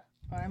about that?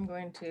 I'm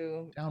going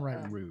to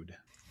Downright rude.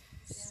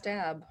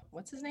 stab.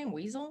 What's his name?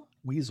 Weasel?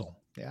 Weasel.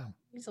 Yeah.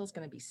 Weasel's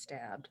going to be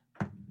stabbed.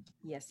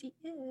 Yes, he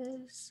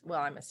is. Well,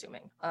 I'm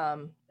assuming.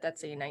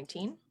 That's a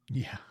 19.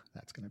 Yeah,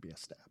 that's going to be a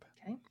stab.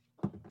 Okay.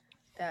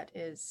 That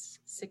is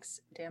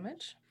 6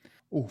 damage.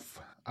 Oof.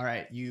 All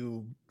right,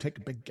 you take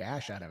a big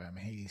gash out of him.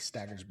 He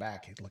staggers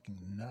back. He's looking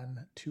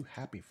none too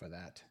happy for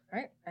that. All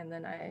right. And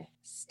then I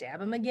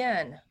stab him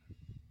again.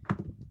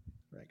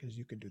 Right, because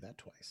you can do that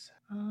twice.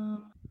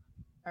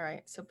 All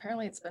right. So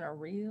apparently it's been a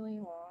really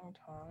long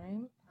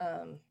time.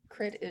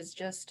 Crit is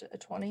just a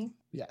 20.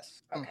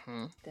 Yes, Okay.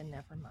 Mhm. Then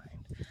never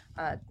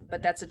mind.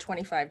 But that's a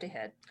 25 to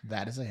hit.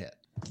 that is a hit.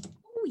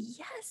 Oh,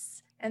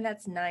 yes. And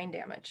that's 9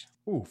 damage.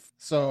 Oof.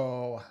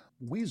 So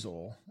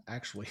Weasel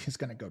actually is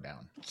going to go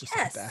down just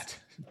Yes. like that.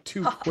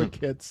 2 quick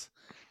hits,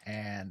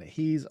 and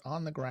he's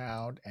on the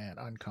ground and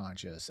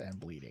unconscious and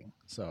bleeding.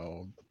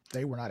 So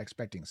they were not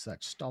expecting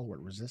such stalwart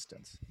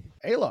resistance.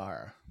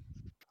 Alar.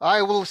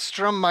 I will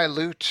strum my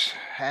lute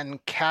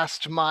and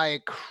cast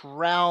my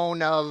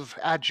crown of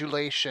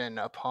adulation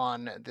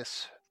upon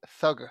this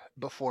thug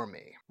before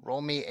me.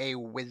 Roll me a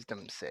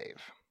wisdom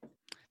save.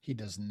 He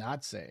does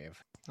not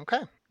save.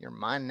 Okay, you're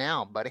mine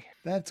now, buddy.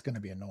 That's going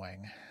to be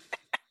annoying.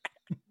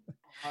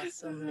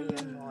 Awesomely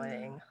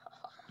annoying.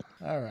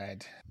 All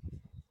right.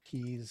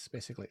 he's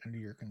basically under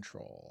your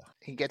control.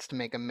 He gets to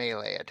make a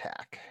melee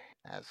attack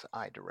as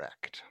I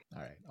direct.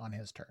 All right, on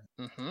his turn.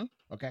 Mm-hmm.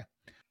 Okay.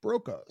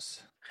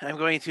 Brokos. I'm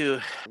going to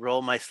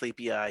roll my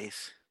sleepy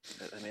eyes.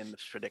 I'm in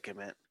this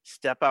predicament.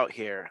 Step out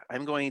here.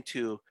 I'm going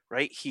to,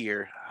 right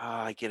here,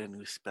 I get a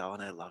new spell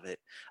and I love it.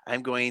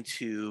 I'm going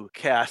to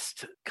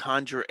cast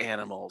Conjure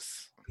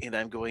Animals. And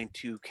I'm going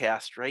to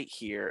cast right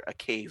here a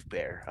cave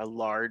bear, a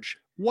large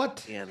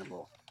What?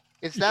 animal.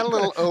 Is that a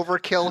little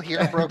overkill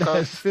here, It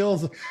Brokos?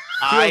 feels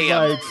I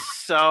am like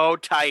so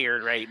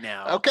tired right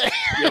now. Okay.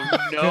 You have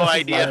no Feels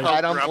idea like- how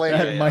I don't grumpy blame I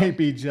that am. might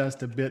be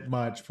just a bit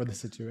much for the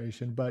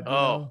situation, but you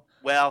Oh, know,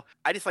 well,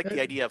 I just like the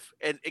Uh, idea of,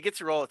 and it gets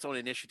to roll its own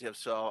initiative,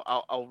 so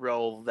I'll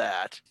roll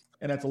that.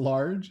 and that's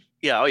large.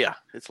 Yeah, oh yeah,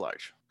 it's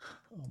large.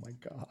 Oh my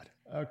god.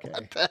 Okay.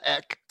 What the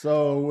heck?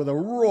 So with a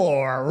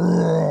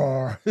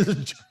roar, this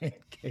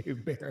giant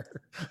cave bear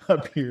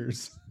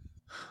appears.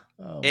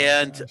 Oh my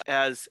And gosh.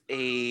 as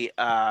a,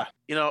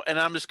 and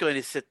I'm just going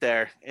to sit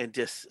there and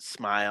just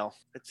smile.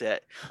 That's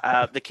it.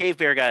 The cave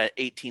bear got an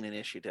 18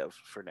 initiative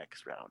for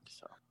next round.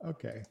 So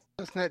Okay.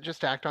 Doesn't it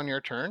just act on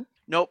your turn?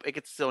 nope, it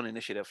gets its own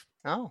initiative.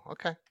 Oh,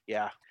 okay.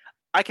 Yeah,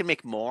 I can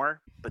make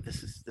more, but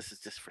this is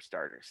just for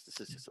starters. This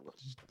is just a little.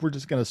 We're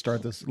just gonna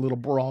start this little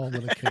brawl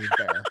with a cave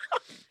bear.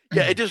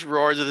 Yeah, it just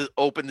roars and it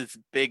opens its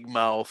big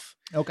mouth,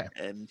 Okay.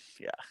 and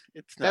yeah,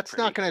 it's not. That's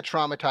not going to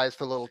traumatize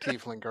the little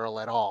tiefling girl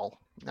at all.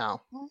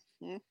 No.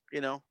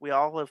 to. We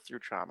all live through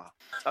trauma.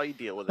 That's how you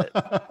deal with it.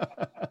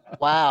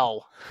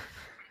 Wow.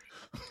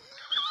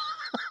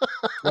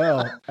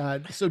 Well,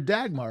 so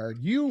Dagmar,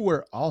 you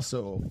were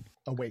also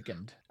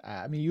awakened.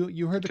 I mean,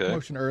 you heard the Okay.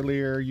 commotion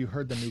earlier. You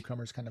heard the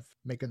newcomers kind of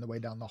making the way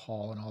down the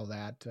hall and all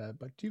that.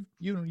 But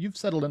you've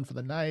settled in for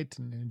the night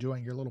and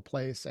enjoying your little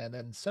place. And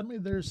then suddenly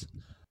there's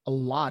a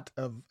lot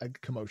of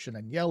commotion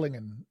and yelling,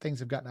 and things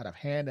have gotten out of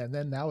hand. And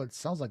then now it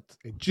sounds like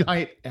a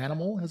giant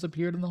animal has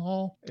appeared in the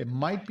hall. It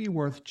might be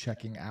worth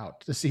checking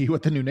out to see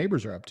what the new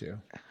neighbors are up to.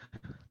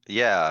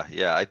 Yeah,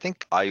 I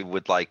think I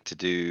would like to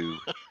do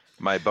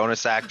my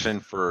bonus action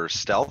for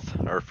stealth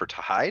or for to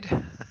hide.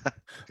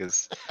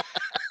 Because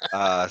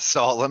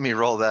so let me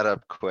roll that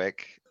up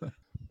quick.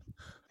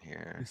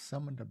 Here. You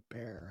summoned a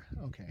bear.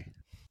 Okay.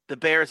 The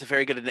bear is a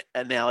very good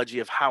analogy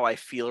of how I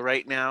feel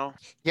right now.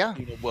 Yeah.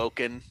 Being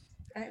awoken.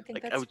 I think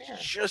Like I that's was fair.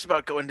 just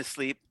about going to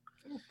sleep,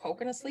 Ooh,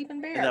 poking a sleeping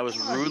bear. and I was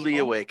Come on, rudely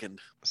people. awakened.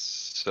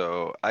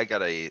 So I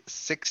got a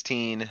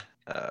 16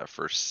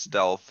 for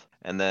stealth,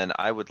 and then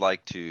I would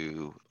like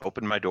to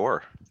open my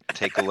door,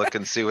 take a look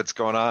and see what's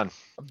going on.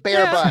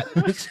 Bear butt.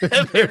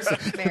 Bear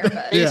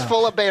butt. He's Yeah.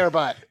 full of bear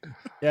butt.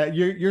 Yeah,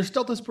 your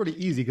stealth is pretty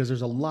easy because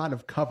there's a lot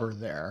of cover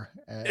there.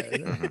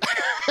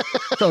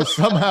 So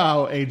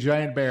somehow a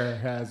giant bear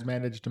has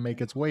managed to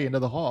make its way into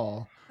the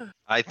hall.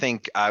 I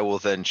think I will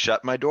then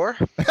shut my door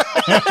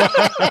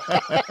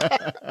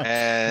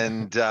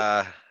and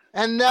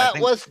And that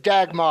think- was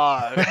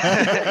Dagmar.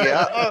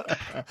 yeah,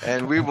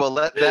 and we will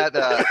let that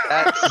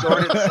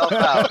sort itself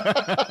out.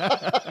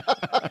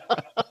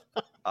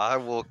 I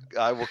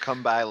will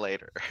come by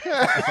later.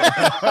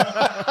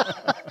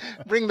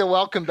 Bring the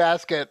welcome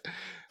basket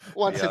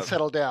once Yeah. it's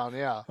settled down.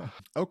 Yeah.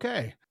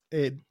 Okay,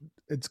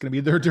 it's gonna be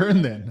their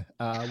turn then.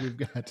 We've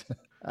got.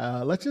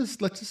 Let's just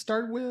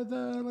start with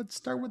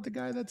the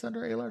guy that's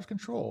under Alar's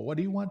control. What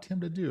do you want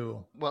him to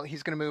do? Well,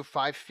 he's going to move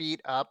 5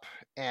 feet up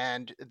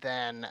and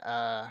then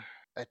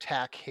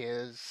attack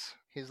his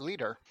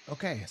leader.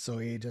 Okay, so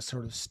he just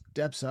sort of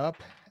steps up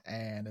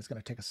and is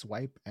gonna take a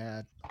swipe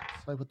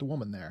with the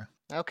woman there.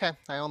 Okay,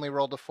 I only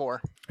rolled a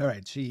 4. All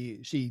right,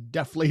 she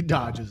definitely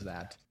dodges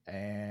that,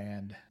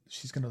 and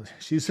she's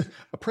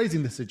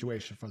appraising the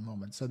situation for the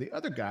moment. So the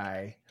other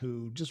guy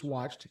who just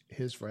watched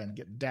his friend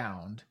get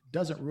downed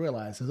doesn't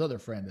realize his other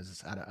friend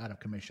is out of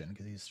commission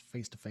because he's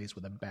face to face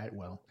with a bad.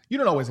 Well, you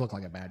don't always look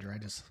like a badger.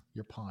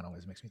 Your pawn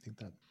always makes me think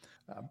that.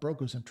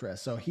 Brokos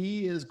interest. So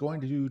he is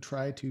going to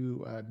try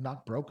to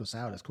knock Brokos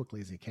out as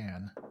quickly as he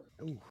can.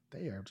 Ooh,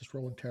 they are just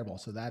rolling terrible.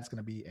 So that's going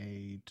to be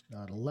an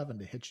 11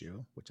 to hit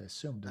you, which I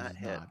assume does Not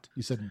hit. not.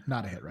 You said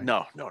not a hit, right?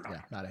 No.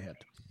 Yeah, not a hit.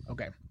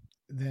 Okay.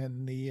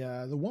 Then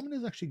the woman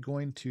is actually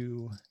going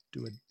to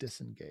do a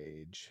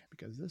disengage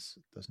because this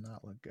does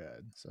not look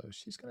good. So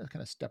she's going to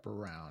kind of step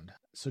around.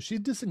 So she's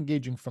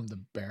disengaging from the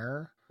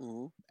bear,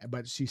 Ooh.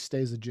 but she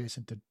stays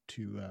adjacent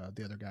to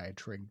the other guy,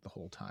 Trig, the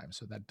whole time.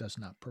 So that does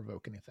not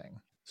provoke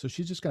anything. So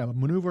she's just going to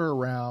maneuver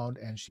around,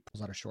 and she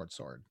pulls out a short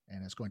sword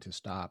and is going to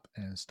stop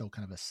and still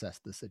kind of assess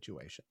the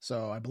situation.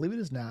 So I believe it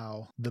is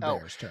now the Oh,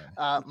 bear's turn.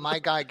 My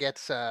guy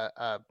gets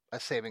a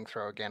saving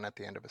throw again at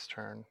the end of his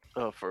turn.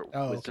 Oh, for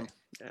Oh, wisdom.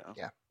 okay.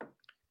 Yeah.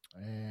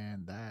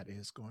 And that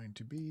is going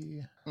to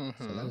be, so that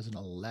Mhm. is an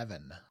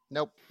 11.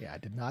 Nope. Yeah, I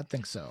did not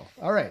think so.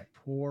 All right,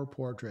 poor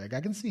Trig.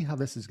 I can see how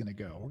this is going to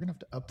go. We're going to have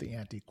to up the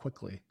ante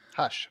quickly.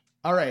 Hush.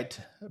 All right,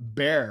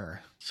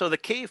 bear. So the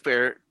cave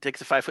bear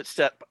takes a 5-foot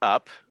step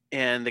up,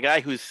 and the guy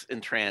who's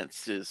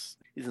entranced he's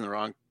in the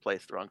wrong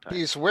place, the wrong time.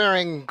 He's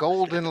wearing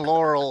golden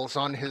laurels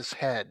on his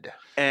head.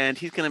 And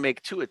he's going to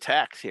make 2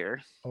 attacks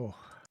here. Oh,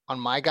 On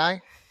my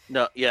guy?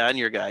 No, yeah, on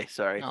your guy.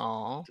 Sorry.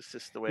 Oh, It's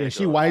just the way Yeah, it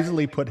she goes.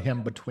 wisely put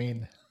him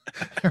between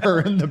her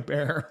and the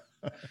bear.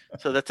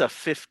 So that's a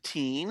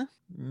 15,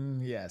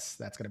 Yes,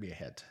 that's going to be a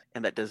hit.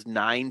 and that does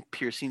 9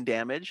 piercing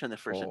damage on the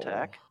first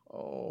attack.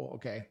 Oh,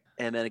 okay.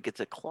 And then it gets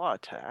a claw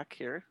attack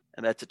here,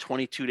 and that's a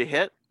 22 to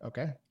hit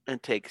Okay.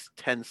 and takes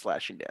 10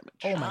 slashing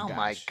damage. Oh my oh gosh.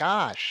 my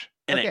gosh.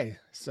 And Okay,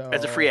 so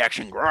as a free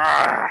action,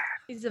 grrr,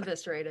 He's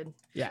eviscerated.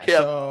 yeah, Yep.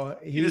 so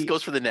he just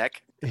goes for the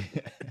neck.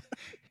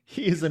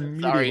 he is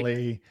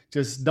immediately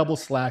just double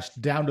slashed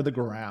down to the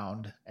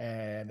ground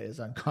and is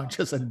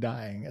unconscious and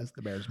dying as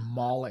the bear's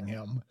mauling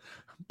him.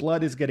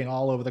 Blood is getting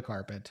all over the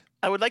carpet.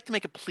 I would like to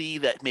make a plea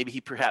that maybe he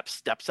perhaps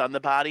steps on the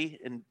body,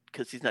 and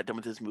because he's not done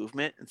with his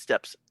movement, and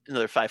steps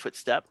another 5-foot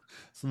step.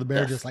 So the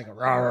bear Yes. just like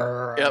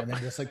 "Rawr," Yep. and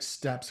then just like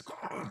steps.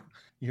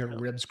 You hear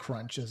ribs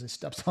crunch as he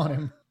steps on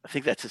him. I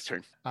think that's his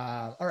turn.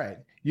 All right.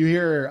 You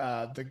hear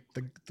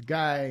the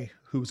guy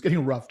who's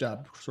getting roughed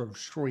up sort of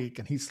shriek,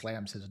 and he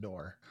slams his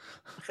door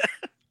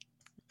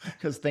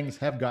because things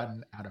have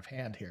gotten out of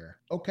hand here.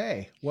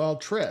 Okay. Well,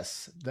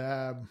 Triss,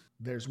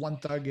 there's one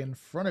thug in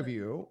front of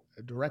you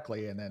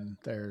directly, and then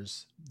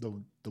there's the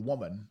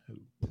woman who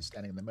is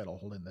standing in the middle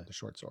holding the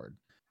short sword.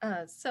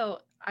 So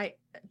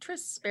Triss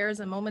spares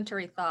a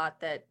momentary thought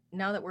that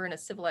now that we're in a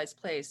civilized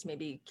place,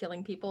 maybe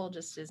killing people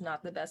just is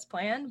not the best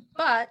plan.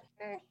 But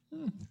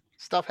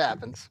Stuff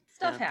happens.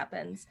 stuff Yeah.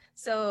 happens.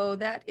 So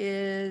that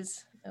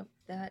is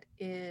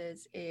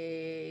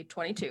a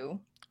 22.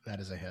 That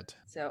is a hit.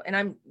 So, and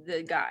I'm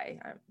the guy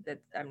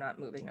I'm not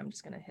moving. I'm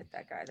just going to hit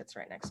that guy that's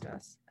right next to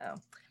us. Oh,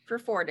 for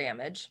 4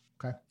 damage.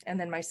 Okay. And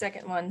then my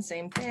second one,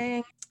 same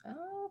thing.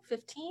 Oh,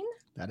 15.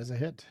 That is a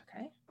hit.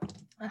 Okay.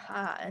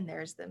 Aha. And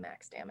there's the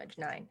max damage,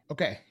 9.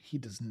 Okay. He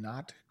does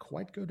not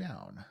quite go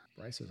down.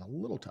 Bryce is a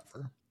little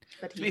tougher.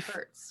 But To he be f-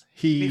 hurts.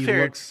 He be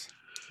fair-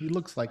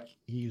 looks like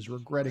he's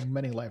regretting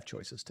many life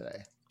choices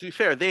today. To be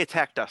fair, they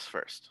attacked us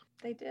first.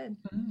 They did.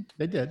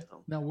 They did.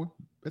 No,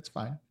 it's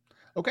fine.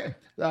 Okay.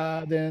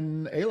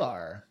 Then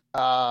Alar.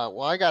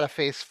 Well, I got a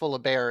face full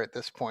of bear at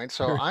this point,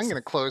 so I'm going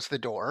to close the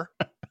door.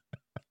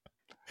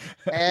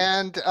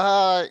 And,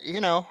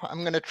 I'm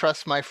going to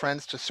trust my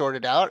friends to sort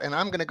it out, and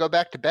I'm going to go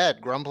back to bed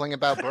grumbling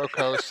about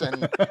Brokos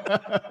and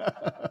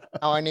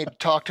how I need to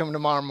talk to him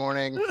tomorrow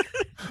morning.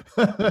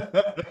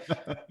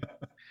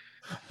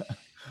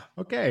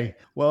 Okay.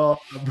 Well,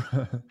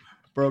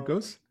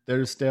 Brokos,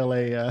 there's still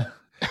a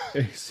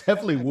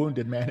heavily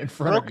wounded man in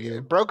front of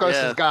you. Brokos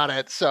Yeah. has got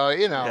it, so,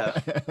 Yeah.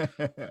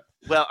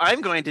 Well, I'm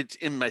going to,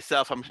 in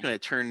myself, I'm just going to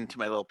turn into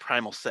my little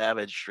primal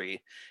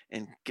savagery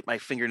and get my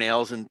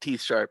fingernails and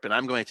teeth sharp, and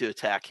I'm going to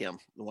attack him,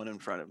 the one in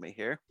front of me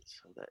here.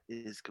 So that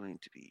is going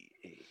to be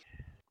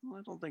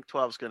I don't think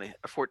 12 is going to,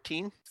 a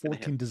 14? Gonna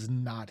hit. 14 does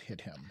not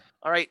hit him.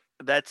 All right,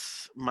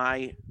 that's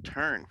my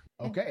turn.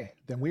 Okay.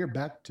 Then we are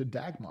back to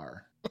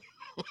Dagmar.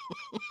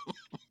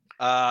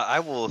 I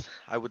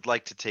would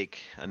like to take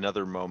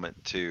another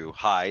moment to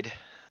hide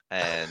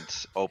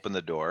and open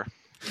the door.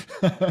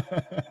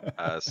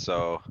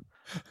 So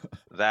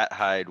that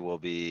hide will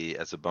be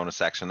as a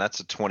bonus action. That's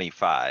a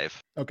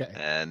 25. Okay.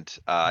 And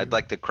I'd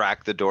like to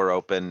crack the door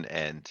open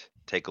and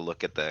take a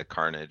look at the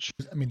carnage.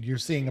 I mean, you're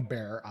seeing a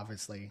bear,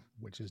 obviously,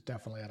 which is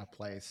definitely out of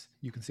place.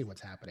 You can see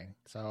what's happening.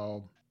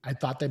 So I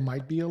thought they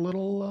might be a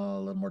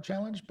little more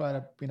challenged,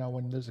 but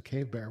when there's a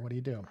cave bear, what do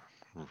you do?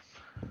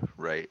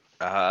 Right.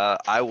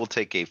 I will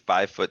take a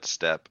 5-foot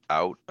step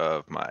out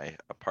of my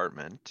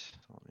apartment.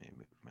 Let me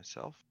move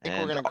myself. I think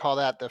we're going to call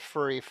that the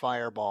furry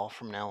fireball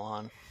from now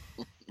on.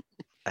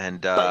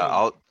 And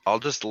I'll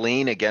just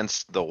lean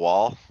against the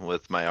wall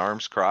with my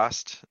arms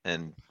crossed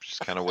and just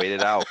kind of wait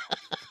it out.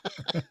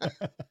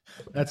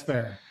 That's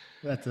fair.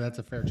 That's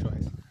a fair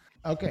choice.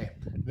 Okay,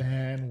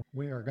 then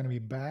we are going to be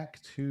back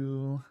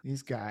to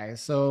these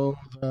guys. So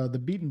the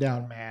beaten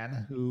down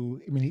man,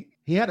 who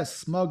he had a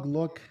smug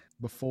look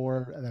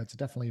before. That's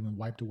definitely been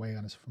wiped away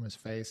from his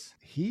face.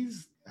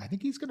 I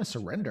think he's going to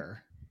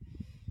surrender.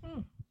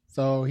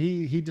 So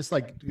he just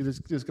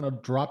just going to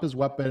drop his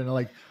weapon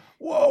and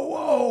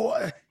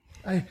whoa,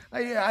 I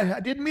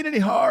didn't mean any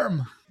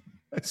harm.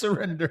 I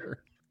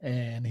surrender.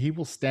 And he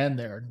will stand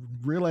there,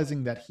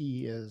 realizing that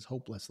he is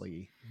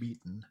hopelessly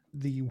beaten.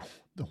 The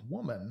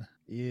woman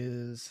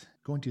is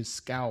going to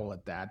scowl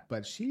at that,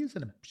 but she's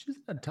in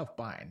a tough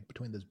bind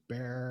between this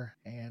bear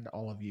and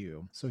all of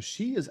you. So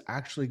she is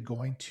actually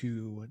going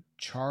to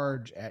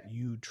charge at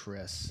you,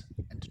 Triss,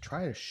 and to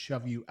try to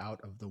shove you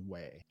out of the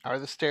way. Are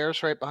the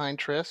stairs right behind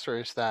Triss, or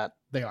is that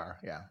They are,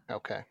 yeah.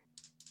 okay?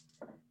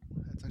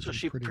 That's So actually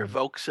she pretty-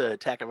 provokes an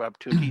attack of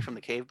opportunity from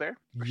the cave bear?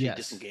 Or is she Yes.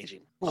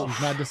 disengaging?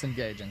 She's not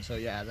disengaging, so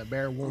yeah, the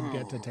bear will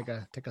get to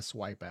take a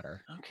swipe at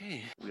her.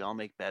 Okay, we all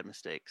make bad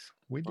mistakes.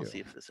 We do. We'll see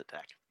if this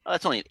attack. Oh,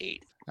 that's only an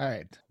 8. All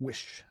right,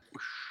 wish.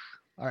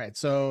 All right,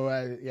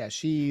 so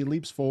she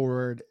leaps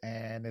forward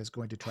and is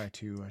going to try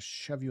to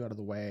shove you out of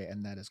the way,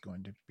 and that is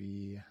going to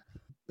be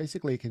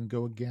basically it can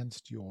go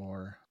against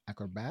your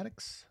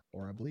acrobatics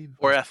or I believe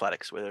Or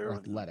athletics, whether or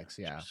athletics.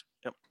 Yeah.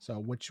 Yep. So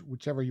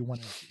whichever you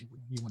want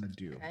to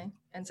do. Okay.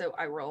 And so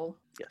I roll.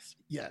 Yes.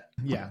 Yeah,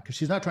 because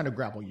she's not trying to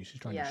grapple you. She's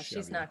trying to shove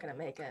she's you. not going to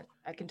make it.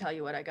 I can tell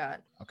you what I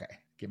got. Okay,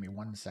 give me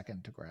 1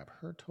 second to grab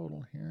her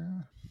total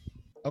here.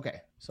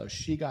 Okay, so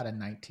she got a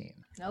 19.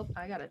 Nope,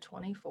 I got a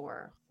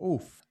 24.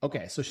 Oof.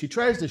 Okay, so she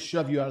tries to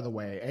shove you out of the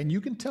way, and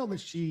you can tell that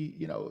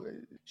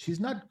she's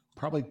not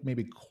probably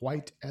maybe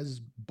quite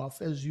as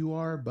buff as you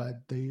are,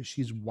 but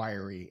she's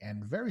wiry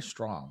and very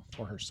strong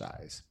for her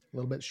size. A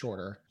little bit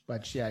shorter,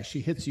 but yeah, she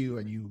hits you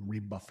and you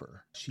rebuff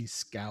her. She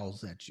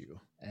scowls at you,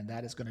 and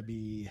that's going to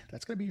be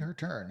her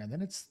turn, and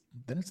then it's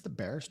the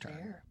bear's turn.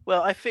 Bear.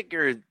 Well, I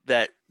figured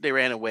that they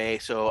ran away,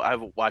 so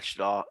I've watched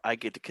it all. I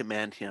get to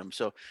command him.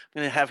 So I'm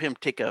going to have him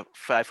take a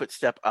 5-foot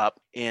step up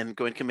and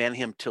go and command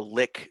him to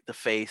lick the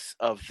face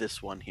of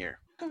this one here,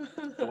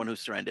 the one who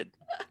surrendered.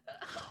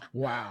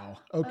 Wow.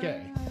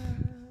 Okay.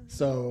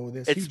 So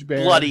this It's huge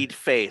bear, bloodied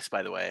face,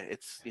 by the way.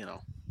 It's,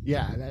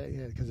 Yeah,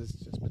 because it's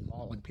just been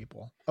mauling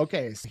people.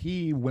 Okay, so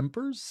he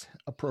whimpers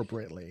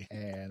appropriately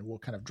and will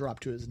kind of drop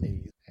to his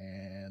knees.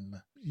 And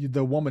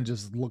the woman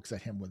just looks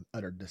at him with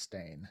utter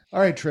disdain. All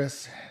right,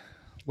 Triss,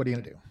 what are you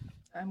going to do?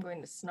 I'm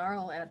going to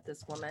snarl at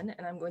this woman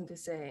and I'm going to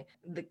say,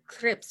 the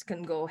Crips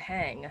can go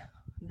hang.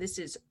 This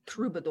is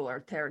troubadour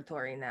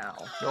territory now.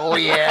 Oh,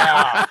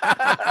 yeah.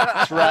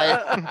 That's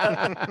right.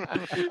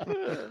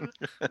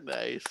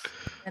 Nice.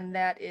 And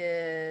that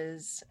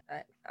is,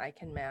 I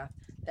can math.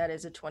 That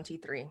is a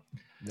 23.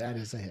 That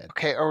is a hit.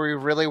 Okay, are we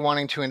really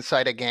wanting to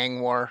incite a gang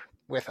war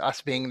with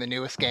us being the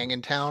newest gang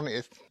in town?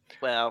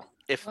 Well,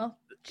 if Well,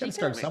 Got to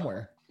start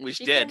somewhere. we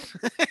she did.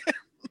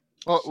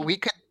 Well,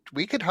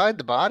 we could hide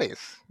the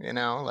bodies, like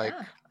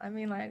yeah, I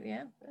mean,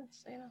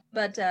 that's,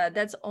 But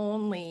that's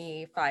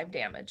only 5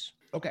 damage.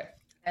 Okay.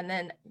 And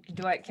then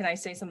can I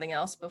say something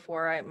else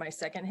before my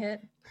second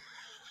hit?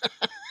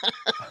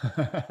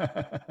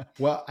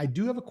 Well, I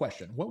do have a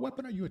question. What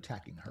weapon are you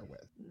attacking her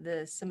with?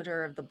 The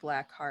Scimitar of the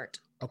Black Heart.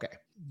 Okay.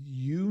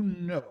 You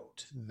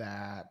note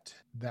that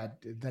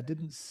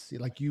didn't see,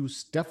 like, you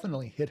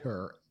definitely hit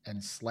her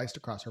and sliced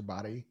across her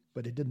body,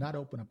 but it did not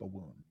open up a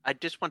wound. I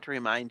just want to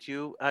remind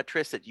you,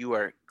 Triss, that you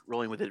are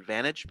rolling with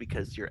advantage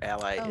because your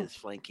ally Oh. is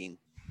flanking.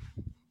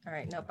 All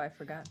right. Nope, I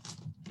forgot.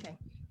 Okay.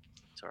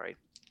 Sorry.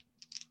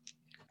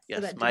 So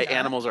that Yes, did my not-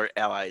 animals are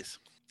allies.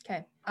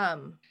 Okay.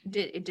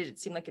 Did it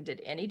seem like it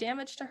did any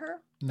damage to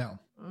her? No.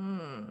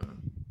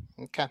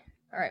 okay.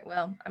 All right.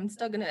 Well, I'm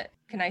still gonna.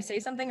 Can I say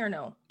something or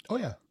no? Oh,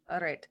 yeah. All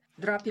right.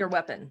 Drop your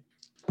weapon.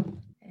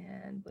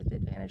 And with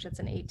advantage, that's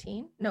an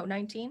 18. No,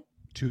 19.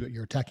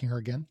 You're attacking her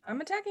again?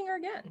 I'm attacking her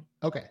again.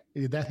 Okay.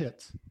 That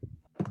hits.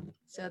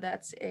 So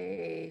that's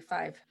a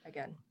 5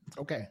 again.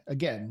 Okay.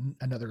 Again,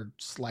 another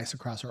slice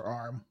across her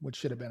arm, which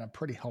should have been a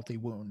pretty healthy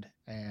wound.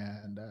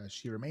 And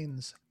she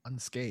remains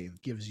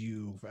unscathed, gives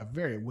you a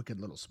very wicked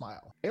little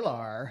smile.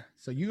 Alar,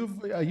 so you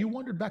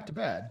wandered back to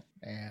bed,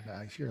 and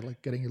you're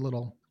like getting your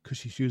little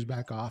cushy shoes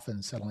back off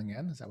and settling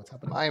in. Is that what's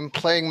happening? I'm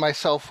playing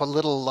myself a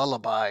little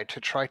lullaby to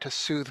try to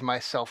soothe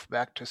myself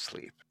back to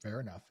sleep Fair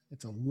enough.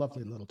 It's a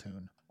lovely little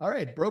tune. All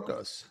right,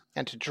 Brokos.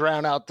 and to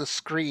drown out the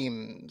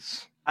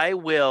screams. I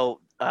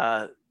will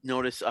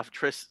notice of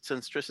Triss,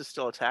 since Triss is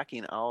still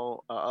attacking,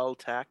 I'll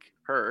attack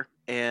her.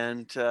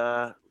 And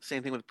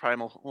same thing with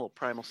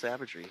primal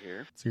savagery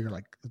here. So you're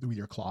like with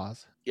your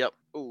claws. Yep.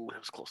 Oh, that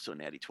was close to a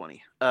natty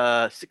 20.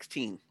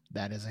 16.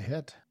 That is a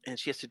hit. And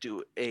she has to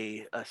do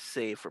a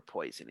save for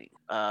poisoning.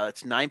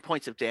 It's 9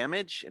 points of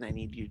damage, and I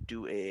need you to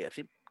do I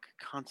think,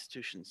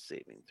 Constitution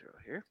saving throw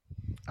here.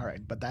 All right,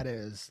 but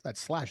that's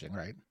slashing,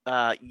 right?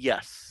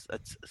 Yes,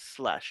 that's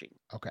slashing.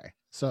 Okay,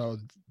 so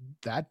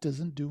that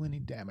doesn't do any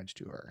damage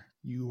to her.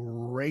 You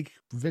rake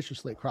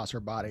viciously across her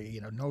body,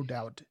 no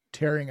doubt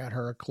tearing at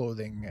her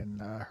clothing and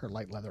her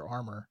light leather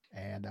armor.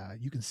 And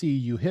you can see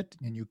you hit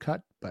and you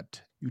cut,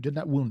 but you did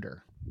not wound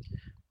her.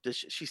 Does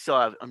she still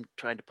have? I'm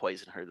trying to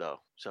poison her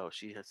though, so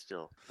she has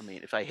still. I mean,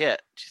 if I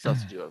hit, she still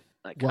has to do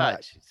a cut. Well,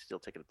 She's still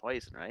taking the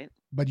poison, right?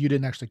 But you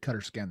didn't actually cut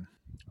her skin.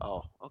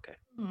 Oh, okay.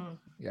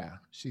 Yeah,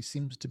 she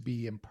seems to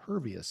be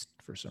impervious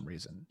for some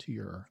reason to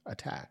your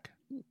attack.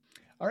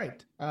 All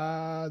right,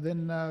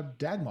 then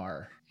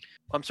Dagmar.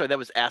 I'm sorry, that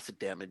was acid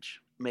damage.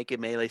 Make a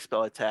melee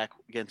spell attack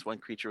against one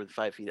creature within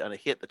 5 feet. On a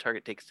hit, the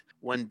target takes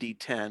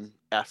 1d10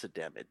 acid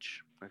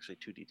damage. Actually,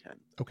 2d10.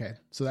 Okay,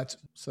 so that's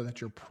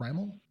your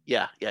primal.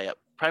 Yeah.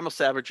 Primal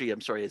savagery,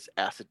 I'm sorry, is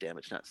acid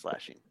damage, not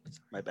slashing.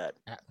 My bad.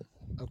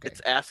 Okay,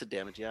 It's acid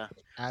damage, yeah.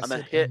 acid On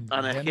a hit,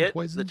 and then the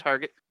poison?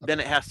 target, then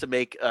it has to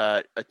make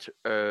it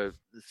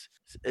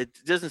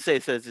doesn't say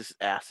it says this is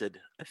acid.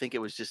 I think it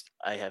was just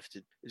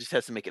it just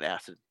has to make it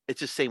acid. It's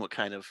just saying what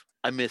kind of,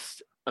 I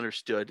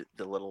misunderstood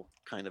the little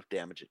kind of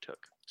damage it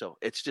took. So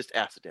it's just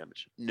acid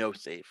damage. No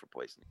save for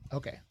poisoning.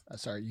 Okay,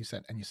 sorry, you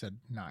said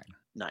 9.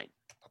 9.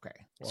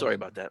 Okay, Sorry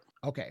about that.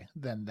 Okay,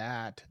 then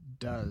that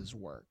does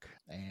work,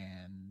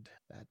 and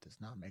that does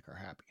not make her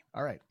happy.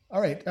 All right.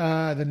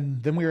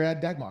 Then we are at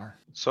Dagmar.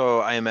 So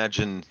I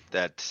imagine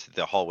that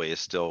the hallway is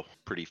still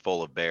pretty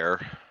full of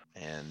bear.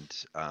 And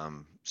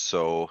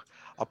so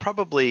I'll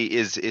probably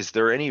is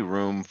there any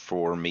room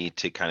for me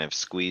to kind of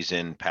squeeze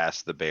in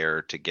past the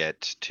bear to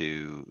get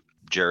to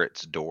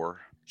Jarrett's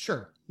door?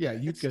 Sure. Yeah,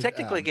 you It's could.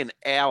 technically an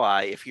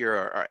ally if you're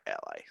our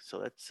ally. So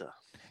that's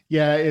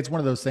Yeah, it's one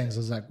of those things.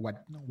 Is like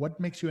what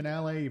makes you an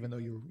ally, even though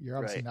you're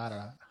obviously Right. not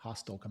a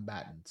hostile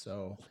combatant.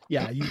 So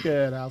yeah, you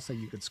could. I'll say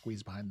you could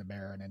squeeze behind the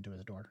bear and into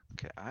his door.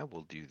 Okay, I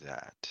will do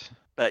that.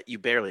 but you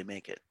barely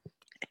make it.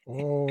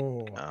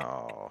 Oh.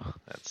 Oh,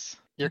 that's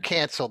You're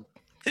canceled.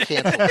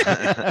 Canceled.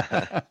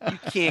 You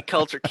can't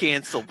culture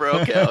cancel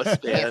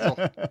Brokos,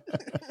 man.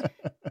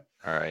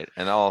 all right.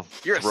 And I'll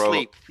You're throw.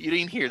 asleep. You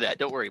didn't hear that.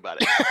 Don't worry about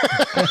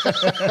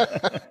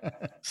it.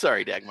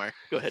 Sorry, Dagmar.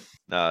 Go ahead.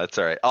 No, it's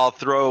all right. I'll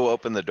throw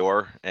open the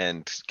door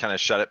and kind of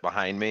shut it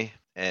behind me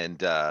and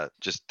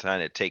just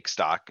kind of take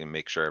stock and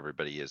make sure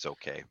everybody is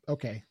okay.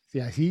 Okay.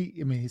 Yeah,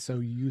 so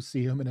you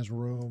see him in his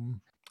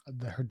room.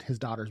 His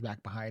daughter's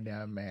back behind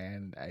him,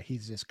 and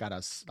he's just got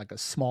a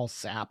small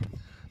sap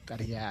that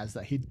he has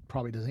that he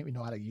probably doesn't even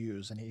know how to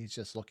use, and he's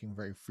just looking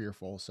very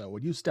fearful. So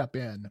when you step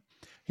in,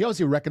 he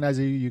obviously recognizes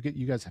you.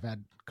 You guys have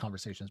had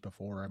conversations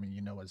before. I mean,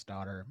 you know his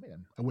daughter,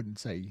 and I wouldn't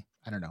say,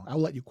 I don't know. I'll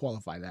let you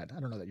qualify that. I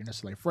don't know that you're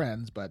necessarily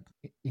friends, but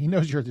he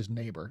knows you're his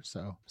neighbor.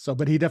 So,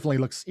 but he definitely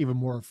looks even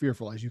more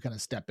fearful as you kind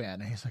of step in,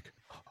 and he's like,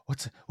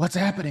 "What's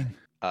happening?"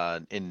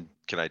 And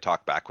can I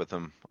talk back with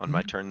him on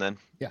my turn then?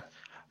 Yeah.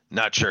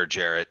 Not sure,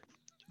 Jarrett,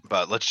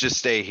 but let's just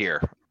stay here.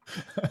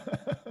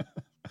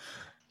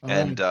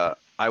 And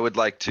I would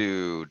like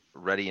to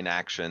ready in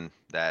action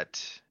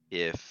that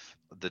if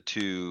the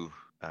two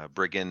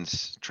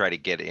brigands try to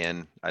get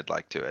in, I'd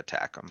like to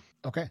attack them.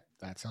 Okay,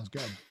 that sounds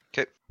good.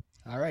 Okay.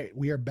 All right,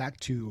 we are back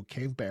to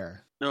Cave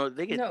Bear. No,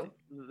 they get. No.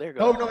 They're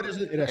Oh going. no, it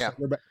isn't. It is. Yeah.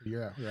 We're back.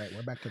 You're right.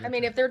 We're back to. I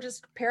mean, if they're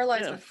just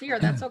paralyzed Yeah. with fear,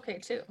 that's okay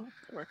too.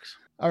 That works.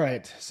 All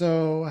right,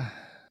 so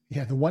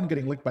yeah, the one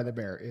getting licked by the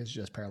bear is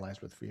just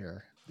paralyzed with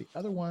fear. The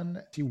other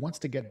one, she wants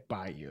to get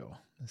by you,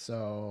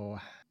 so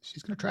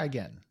she's gonna try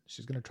again.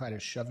 She's gonna try to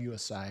shove you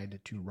aside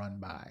to run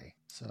by.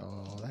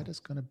 So that is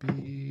gonna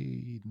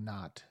be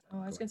not.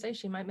 Oh, I was gonna say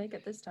she might make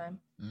it this time.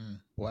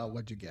 Well,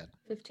 what'd you get?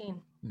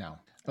 15. No.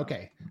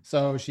 Okay.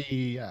 So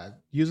she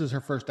uses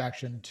her first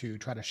action to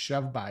try to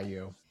shove by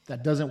you.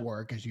 That doesn't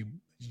work as you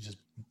just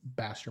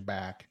bash her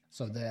back.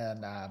 So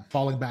then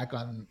falling back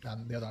on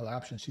the other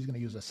option, she's going to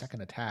use a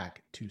second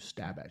attack to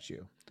stab at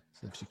you.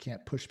 So if she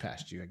can't push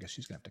past you, I guess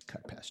she's going to have to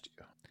cut past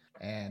you.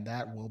 And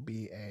that will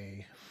be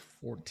a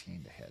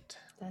 14 to hit.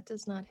 That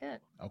does not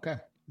hit. Okay.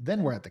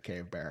 Then we're at the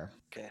Cave Bear.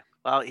 Okay.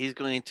 Well, he's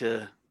going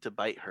to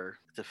bite her.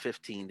 It's a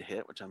 15 to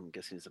hit, which I'm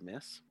guessing is a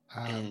miss.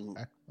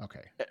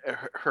 Okay.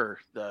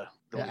 The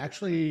Yeah, leader.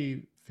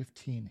 actually,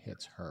 15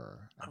 hits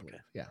her, I Okay.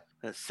 believe. Yeah.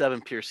 That's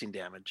 7 piercing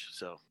damage.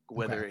 So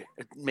whether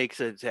it makes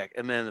an attack,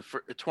 and then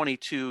the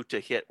 22 to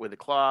hit with the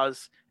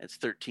claws, it's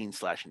 13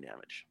 slashing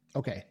damage.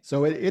 Okay,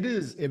 so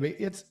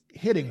it's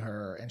hitting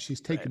her, and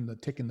she's taking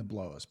the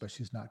blows, but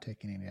she's not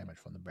taking any damage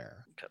from the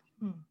bear.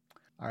 Okay.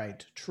 All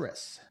right,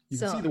 Triss, you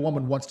can So- see the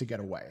woman wants to get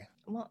away.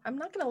 Well, I'm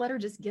not going to let her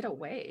just get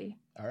away.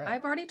 All right,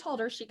 I've already told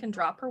her she can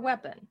drop her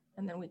weapon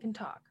and then we can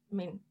talk. I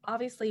mean,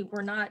 obviously,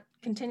 we're not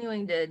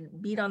continuing to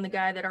beat on the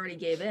guy that already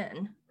gave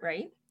in,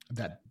 right?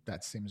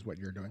 that seems what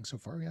you're doing so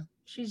far. Yeah,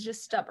 She's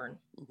just stubborn.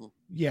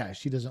 yeah,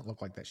 she doesn't look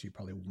like that. She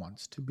probably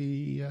wants to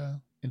be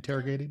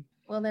interrogated.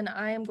 Well, then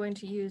I am going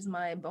to use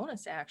my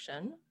bonus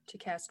action to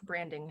cast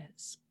Branding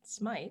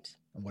Smite.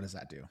 And what does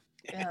that do?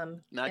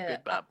 Not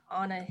good, Bob.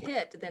 On a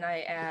hit, then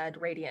I add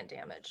radiant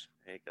damage.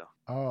 There you go.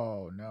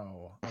 Oh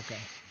no. Okay.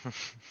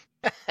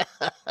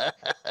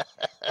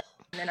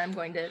 And then I'm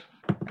going to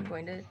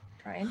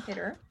try and hit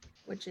her,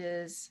 which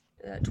is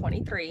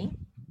 23.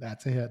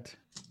 That's a hit.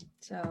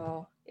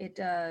 So it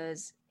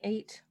does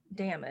 8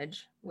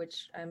 damage,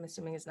 which I'm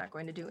assuming is not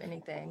going to do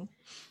anything.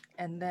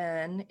 And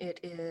then it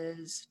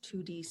is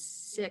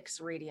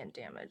 2d6 radiant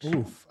damage.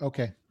 Oof.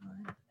 Okay.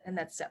 And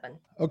that's 7.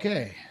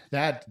 Okay,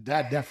 that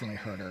definitely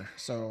hurt her.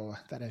 So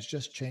that has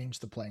just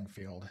changed the playing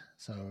field.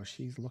 So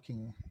she's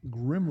looking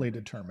grimly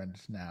determined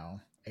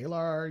now.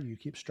 Alar, you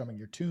keep strumming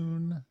your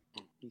tune.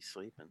 He's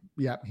sleeping.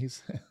 Yeah,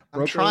 he's.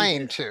 I'm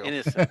trying to.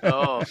 Innocent.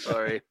 Oh,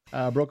 sorry.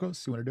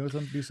 Brokos, you want to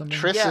do something?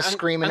 Triss is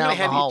screaming I'm out gonna in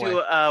the have hallway. you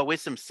do a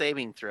wisdom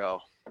saving throw.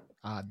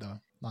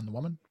 On the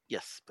woman.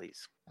 Yes,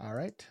 please. All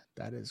right,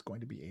 that is going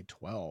to be a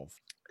 12.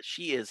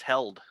 She is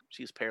held.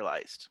 She's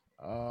paralyzed.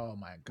 Oh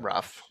my god.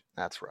 Rough.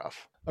 That's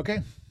rough. Okay.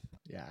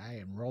 Yeah, I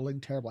am rolling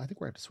terrible. I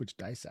think we're going to have to switch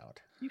dice out.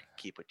 You can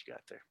keep what you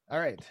got there. All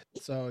right,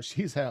 so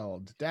she's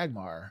held.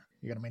 Dagmar,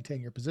 you going to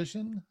maintain your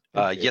position?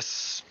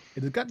 Yes.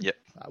 It has gotten. Yep.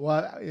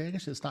 Well, I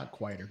guess it's not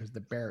quite because the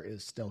bear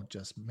is still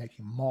just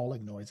making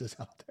mauling noises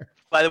out there.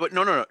 By the way,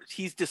 no.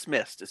 He's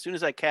dismissed. As soon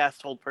as I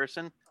cast hold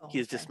person, he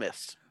is Okay.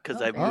 dismissed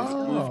because Oh. I moved.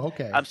 Oh,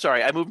 okay. I'm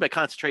sorry, I moved my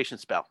concentration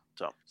spell.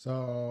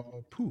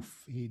 So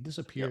poof, he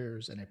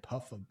disappears in a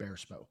puff of bear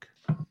smoke.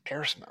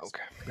 Bear smoke.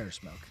 Bear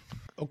smoke.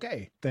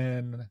 Okay,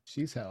 then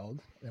she's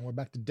held, and we're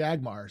back to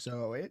Dagmar.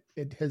 So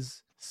it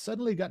has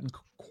suddenly gotten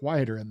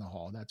quieter in the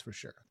hall. That's for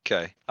sure.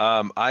 Okay.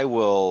 I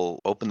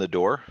will open the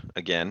door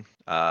again.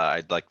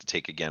 I'd like to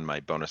take again my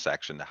bonus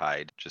action to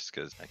hide just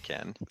because I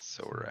can.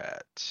 So we're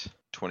at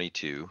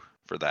 22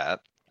 for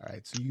that. All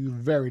right, so you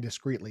very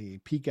discreetly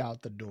peek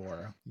out the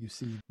door. You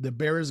see the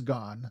bear is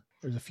gone.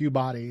 There's a few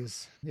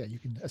bodies. Yeah, you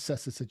can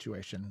assess the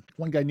situation.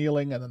 One guy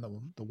kneeling, and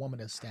then the woman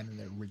is standing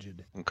there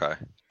rigid. Okay.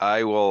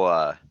 I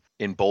will,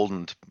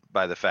 emboldened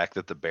by the fact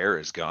that the bear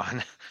is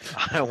gone,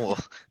 I will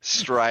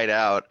stride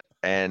out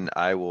and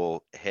I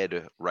will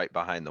head right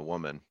behind the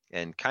woman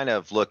and kind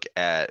of look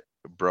at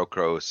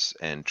Brokros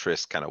and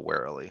Triss kind of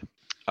warily.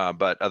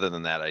 But other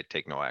than that, I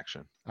take no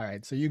action. All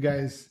right, so you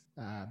guys,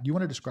 do you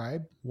want to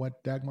describe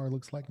what Dagmar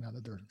looks like now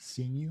that they're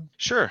seeing you?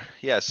 Sure.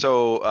 Yeah.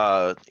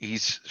 So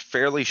he's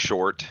fairly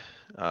short,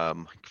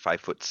 5'6",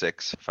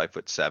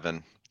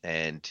 5'7",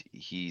 and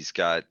he's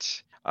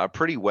got a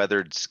pretty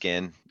weathered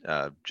skin,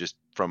 just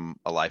from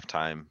a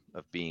lifetime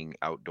of being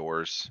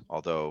outdoors,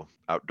 although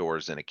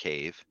outdoors in a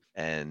cave.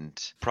 And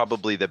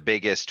probably the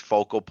biggest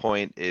focal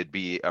point, it'd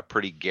be a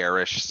pretty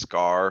garish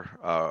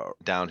scar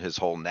down his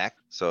whole neck.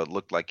 So it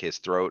looked like his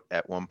throat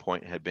at one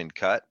point had been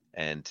cut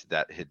and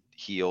that had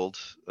healed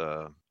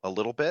a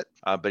little bit.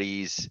 But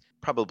he's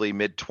probably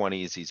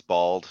mid-20s. He's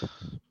bald,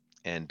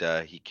 and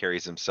he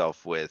carries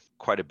himself with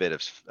quite a bit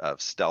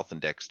of stealth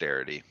and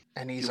dexterity.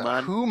 And he's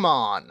Human. a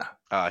human.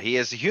 He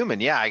is a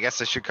human. Yeah, I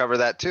guess I should cover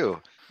that too.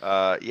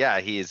 Yeah,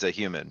 he is a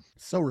human.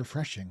 So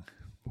refreshing.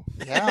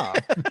 Yeah.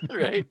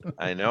 Right.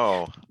 I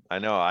know.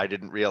 I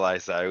didn't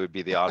realize that I would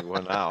be the odd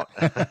one out.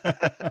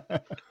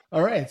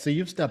 All right, so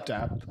you've stepped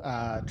up.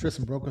 Triss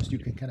and Brokos, you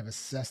can kind of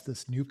assess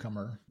this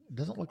newcomer. It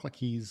doesn't look like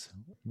he's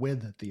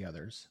with the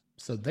others.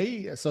 So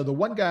the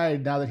one guy,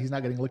 now that he's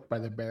not getting licked by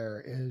the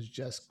bear, is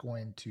just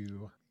going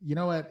to, you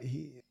know what?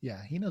 He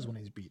knows when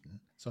he's beaten.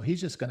 So he's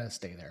just going to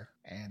stay there.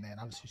 And then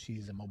obviously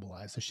she's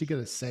immobilized. So she get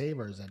a save,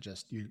 or is that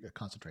just you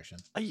concentration?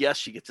 Yes,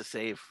 she gets a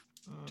save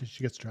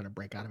She gets to try to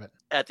break out of it.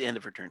 at the end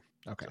of her turn.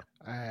 Okay.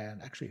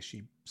 And actually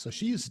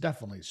she's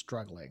definitely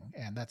struggling,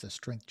 and that's a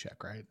strength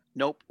check, right?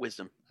 Nope,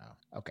 wisdom.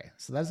 Oh, okay.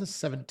 So that's a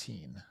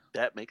 17.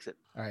 That makes it.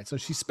 All right, so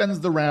she spends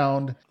the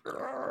round,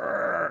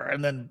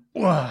 and then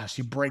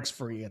she breaks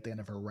free at the end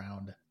of her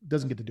round.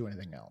 Doesn't get to do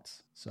anything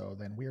else. So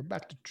then we are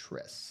back to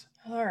Triss.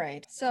 All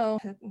right. So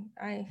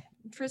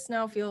Triss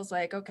now feels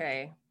like,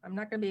 okay, I'm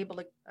not going to be able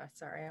to,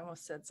 sorry, I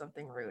almost said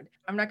something rude.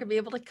 I'm not going to be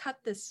able to cut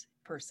this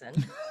person.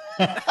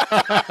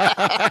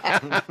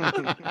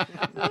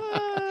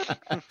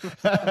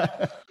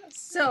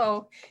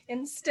 So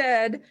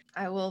instead,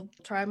 I will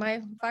try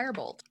my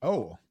firebolt.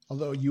 Oh,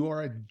 although you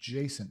are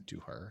adjacent to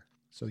her,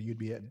 so you'd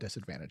be at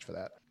disadvantage for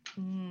that.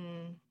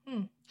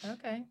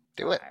 Okay.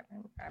 Do it.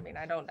 I mean,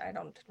 I don't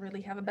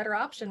really have a better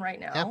option right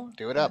now. Yeah,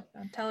 do it up.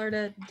 I'll tell her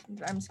to.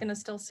 I'm just gonna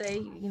still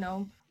say,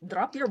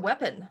 drop your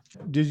weapon.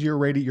 Did your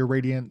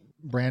radiant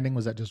branding,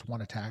 was that just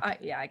one attack?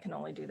 I can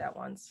only do that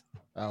once.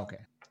 Oh, okay.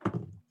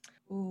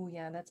 Ooh,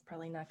 yeah, that's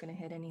probably not going to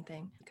hit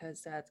anything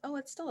because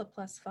it's still a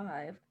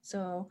 +5.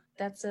 So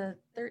that's a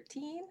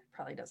 13.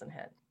 Probably doesn't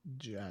hit.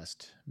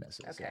 Just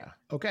misses. Okay. Yeah.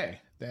 Okay.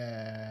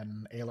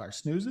 Then Alar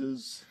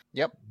snoozes.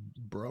 Yep.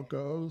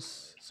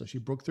 Brokos. So she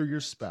broke through your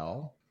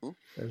spell.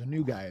 There's a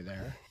new guy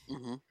there.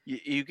 Mm-hmm.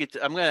 You get.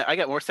 I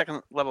got more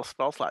second level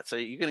spell slots, so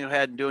you can go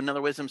ahead and do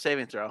another wisdom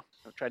saving throw.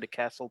 I'll try to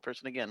cast old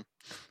person again.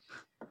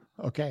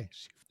 Okay.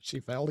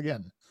 She failed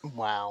again.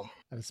 Wow.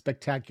 That is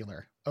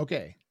spectacular.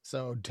 Okay.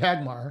 So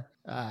Dagmar,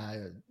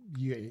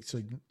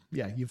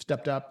 you've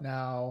stepped up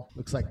now.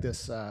 Looks like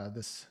this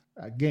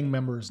gang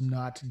member is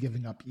not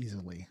giving up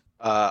easily.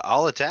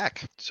 I'll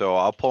attack. So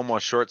I'll pull my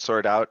short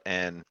sword out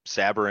and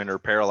stab her in her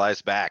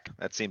paralyzed back.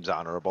 That seems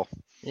honorable.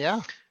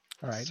 Yeah.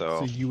 All right.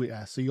 So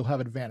you'll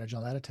have advantage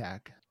on that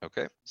attack.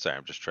 Okay. Sorry,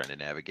 I'm just trying to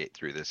navigate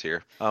through this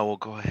here. We'll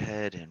go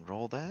ahead and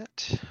roll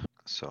that.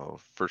 So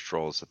first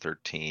roll is a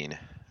 13.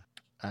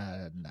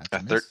 That's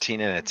A miss.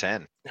 13 and a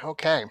 10.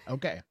 Okay.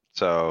 Okay.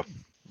 So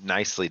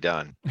nicely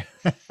done.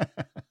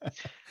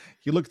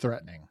 You look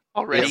threatening.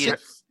 Already.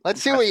 Yes.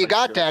 Let's see what you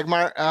got,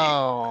 Dagmar.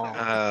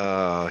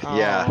 Oh.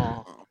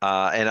 Yeah.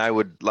 Oh. And I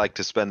would like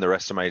to spend the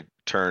rest of my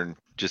turn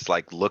just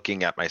like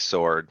looking at my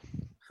sword.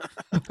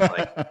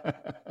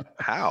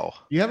 How?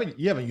 You haven't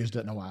used it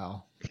in a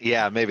while.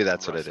 Yeah, maybe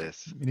that's what it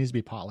is. It needs to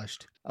be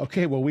polished.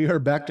 Okay, well, we are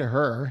back to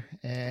her,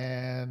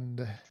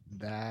 and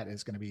that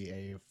is going to be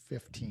a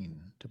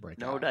 15 to break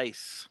No out.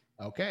 dice.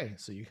 Okay,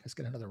 so you guys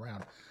get another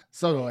round.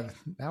 So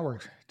now we're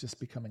just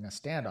becoming a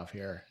standoff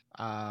here.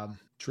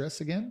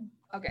 Triss again?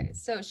 Okay,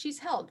 so she's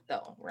held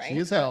though, right? She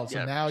is held. So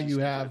Yeah, now she's you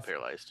completely have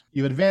paralyzed.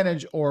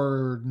 advantage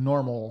or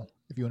normal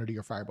if you want to do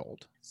your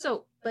firebolt.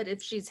 So, but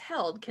if she's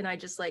held, can I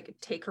just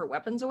take her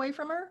weapons away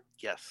from her?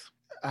 Yes.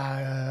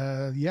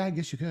 Yeah, I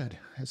guess you could.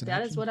 As an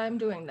That is action. what I'm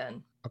doing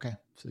then. Okay,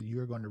 so you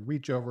are going to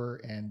reach over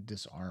and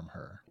disarm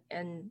her.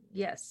 And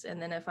yes,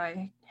 and then if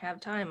I have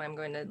time, I'm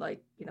going to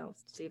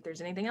see if there's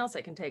anything else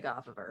I can take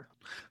off of her.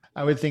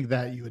 I would think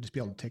that you would just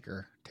be able to take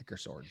her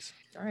swords.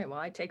 All right, well,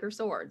 I take her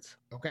swords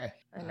Okay.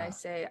 and I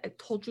say, I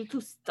told you to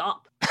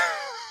stop.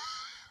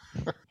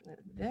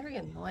 Very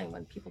annoying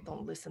when people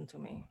don't listen to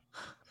me.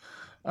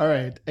 All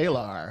right,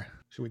 Alar.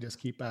 Should we just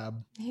keep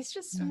He's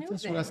just snoozing,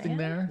 just resting man.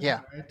 there? Yeah.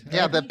 All right.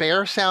 Yeah, the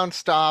bear sound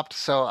stopped,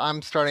 so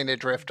I'm starting to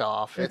drift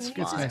off. It's It's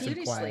It's fine. nice and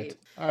Beauty quiet.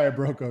 sleep. All right,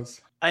 Brokos.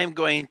 I am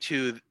going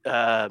to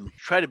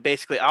try to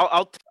basically.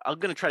 I'm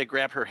going to try to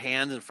grab her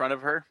hands in front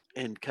of her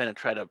and kind of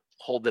try to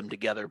hold them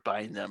together,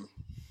 bind them,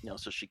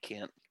 so she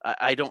can't.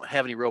 I don't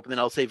have any rope, and then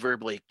I'll say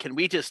verbally, "Can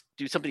we just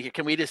do something here?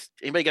 Can we just?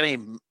 Anybody got any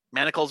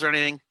manacles or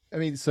anything?" I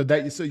mean, so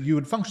you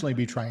would functionally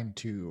be trying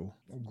to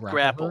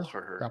grapple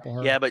her. Grapple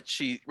her. Yeah, but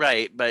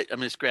but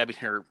I'm just grabbing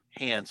her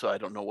hand, so I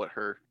don't know what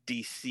her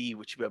DC,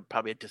 which would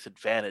probably a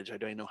disadvantage. I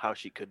don't even know how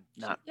she could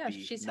not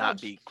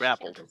be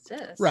grappled.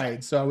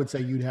 Right. So I would say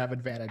you'd have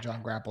advantage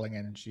on grappling,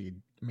 and she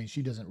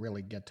doesn't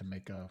really get to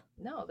make a.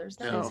 No, there's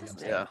No, no.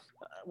 yeah,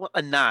 well,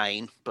 a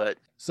 9, but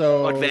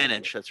So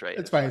advantage. That's right.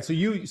 It's fine. So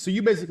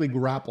you basically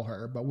grapple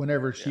her, but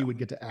whenever she would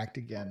get to act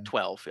again,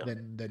 12. Yeah.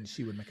 then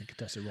she would make a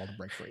contested roll to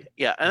break free.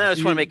 Yeah, and I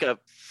just want to make a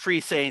free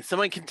saying,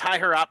 someone can tie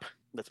her up.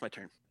 That's my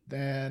turn.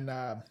 Then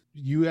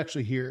you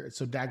actually hear,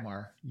 so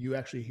Dagmar, you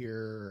actually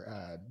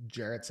hear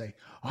Jarrett say,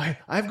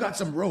 I've got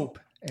some rope.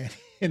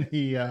 And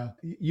he,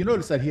 you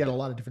notice that he had a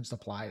lot of different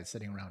supplies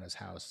sitting around his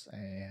house,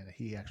 and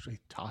he actually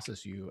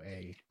tosses you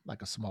a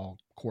small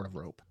cord of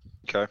rope.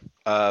 Okay.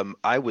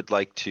 I would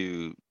like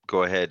to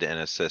go ahead and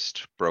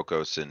assist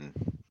Brokos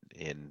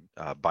in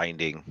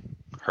binding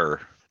her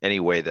any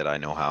way that I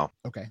know how.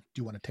 Okay. Do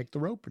you want to take the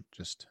rope or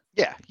just?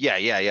 Yeah.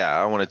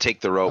 I want to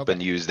take the rope Okay.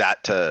 and use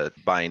that to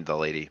bind the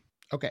lady.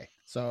 Okay,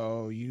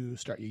 so you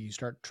start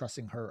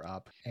trussing her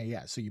up, and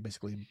so you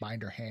basically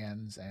bind her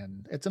hands,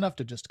 and it's enough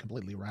to just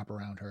completely wrap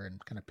around her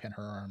and kind of pin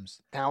her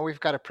arms. Now we've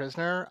got a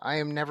prisoner. I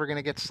am never going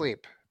to get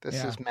sleep. This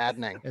Yeah. is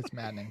maddening. It's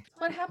maddening.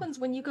 What happens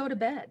when you go to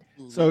bed?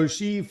 So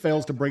she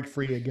fails to break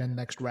free again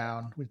next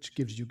round, which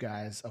gives you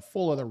guys a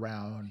full other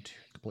round to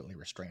completely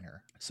restrain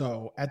her.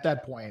 So at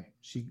that point,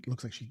 she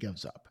looks like she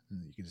gives up,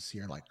 and you can just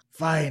hear like,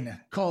 "Fine,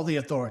 call the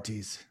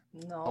authorities."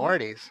 No.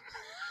 Authorities.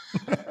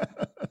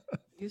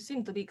 You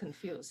seem to be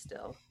confused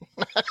still.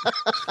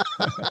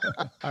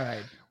 All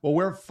right. Well,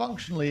 we're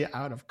functionally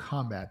out of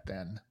combat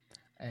then.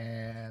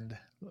 And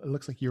it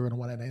looks like you're going to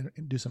want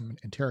to do some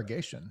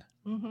interrogation.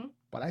 Mm-hmm.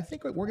 But I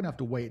think we're going to have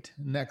to wait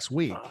next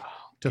week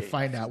to okay.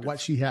 find out what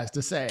she has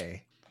to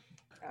say.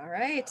 All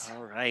right.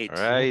 All right. All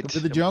right. Welcome to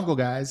the jungle,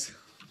 guys.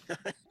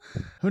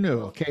 Who knew?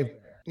 Okay.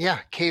 Yeah,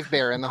 cave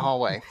bear in the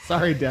hallway.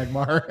 Sorry,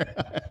 Dagmar.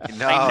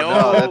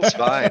 No, that's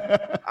fine.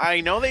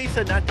 I know they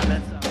said not to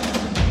mess up.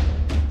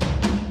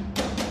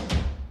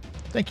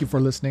 Thank you for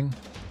listening.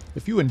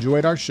 If you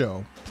enjoyed our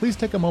show, please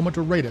take a moment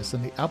to rate us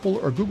in the Apple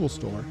or Google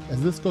store,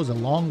 as this goes a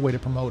long way to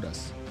promote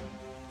us.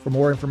 For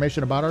more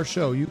information about our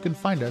show, you can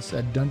find us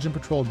at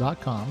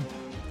dungeonpatrol.com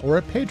or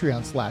at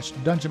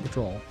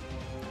Patreon/dungeonpatrol.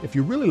 If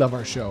you really love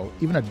our show,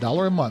 even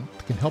 $1 a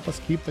month can help us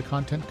keep the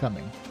content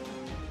coming.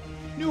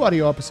 New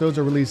audio episodes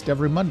are released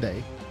every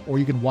Monday, or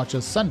you can watch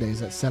us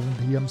Sundays at 7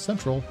 p.m.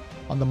 Central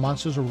on the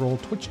Monsters of Roll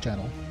Twitch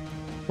channel,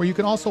 where you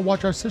can also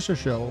watch our sister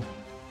show,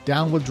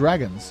 Down with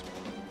Dragons,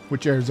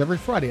 which airs every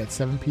Friday at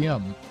 7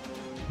 p.m.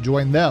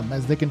 Join them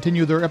as they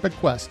continue their epic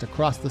quest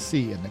across the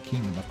sea in the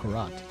Kingdom of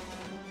Karat.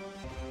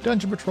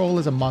 Dungeon Patrol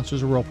is a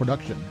Monsters of Roll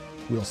production.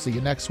 We'll see you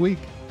next week.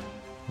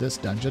 This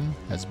dungeon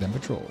has been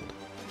patrolled.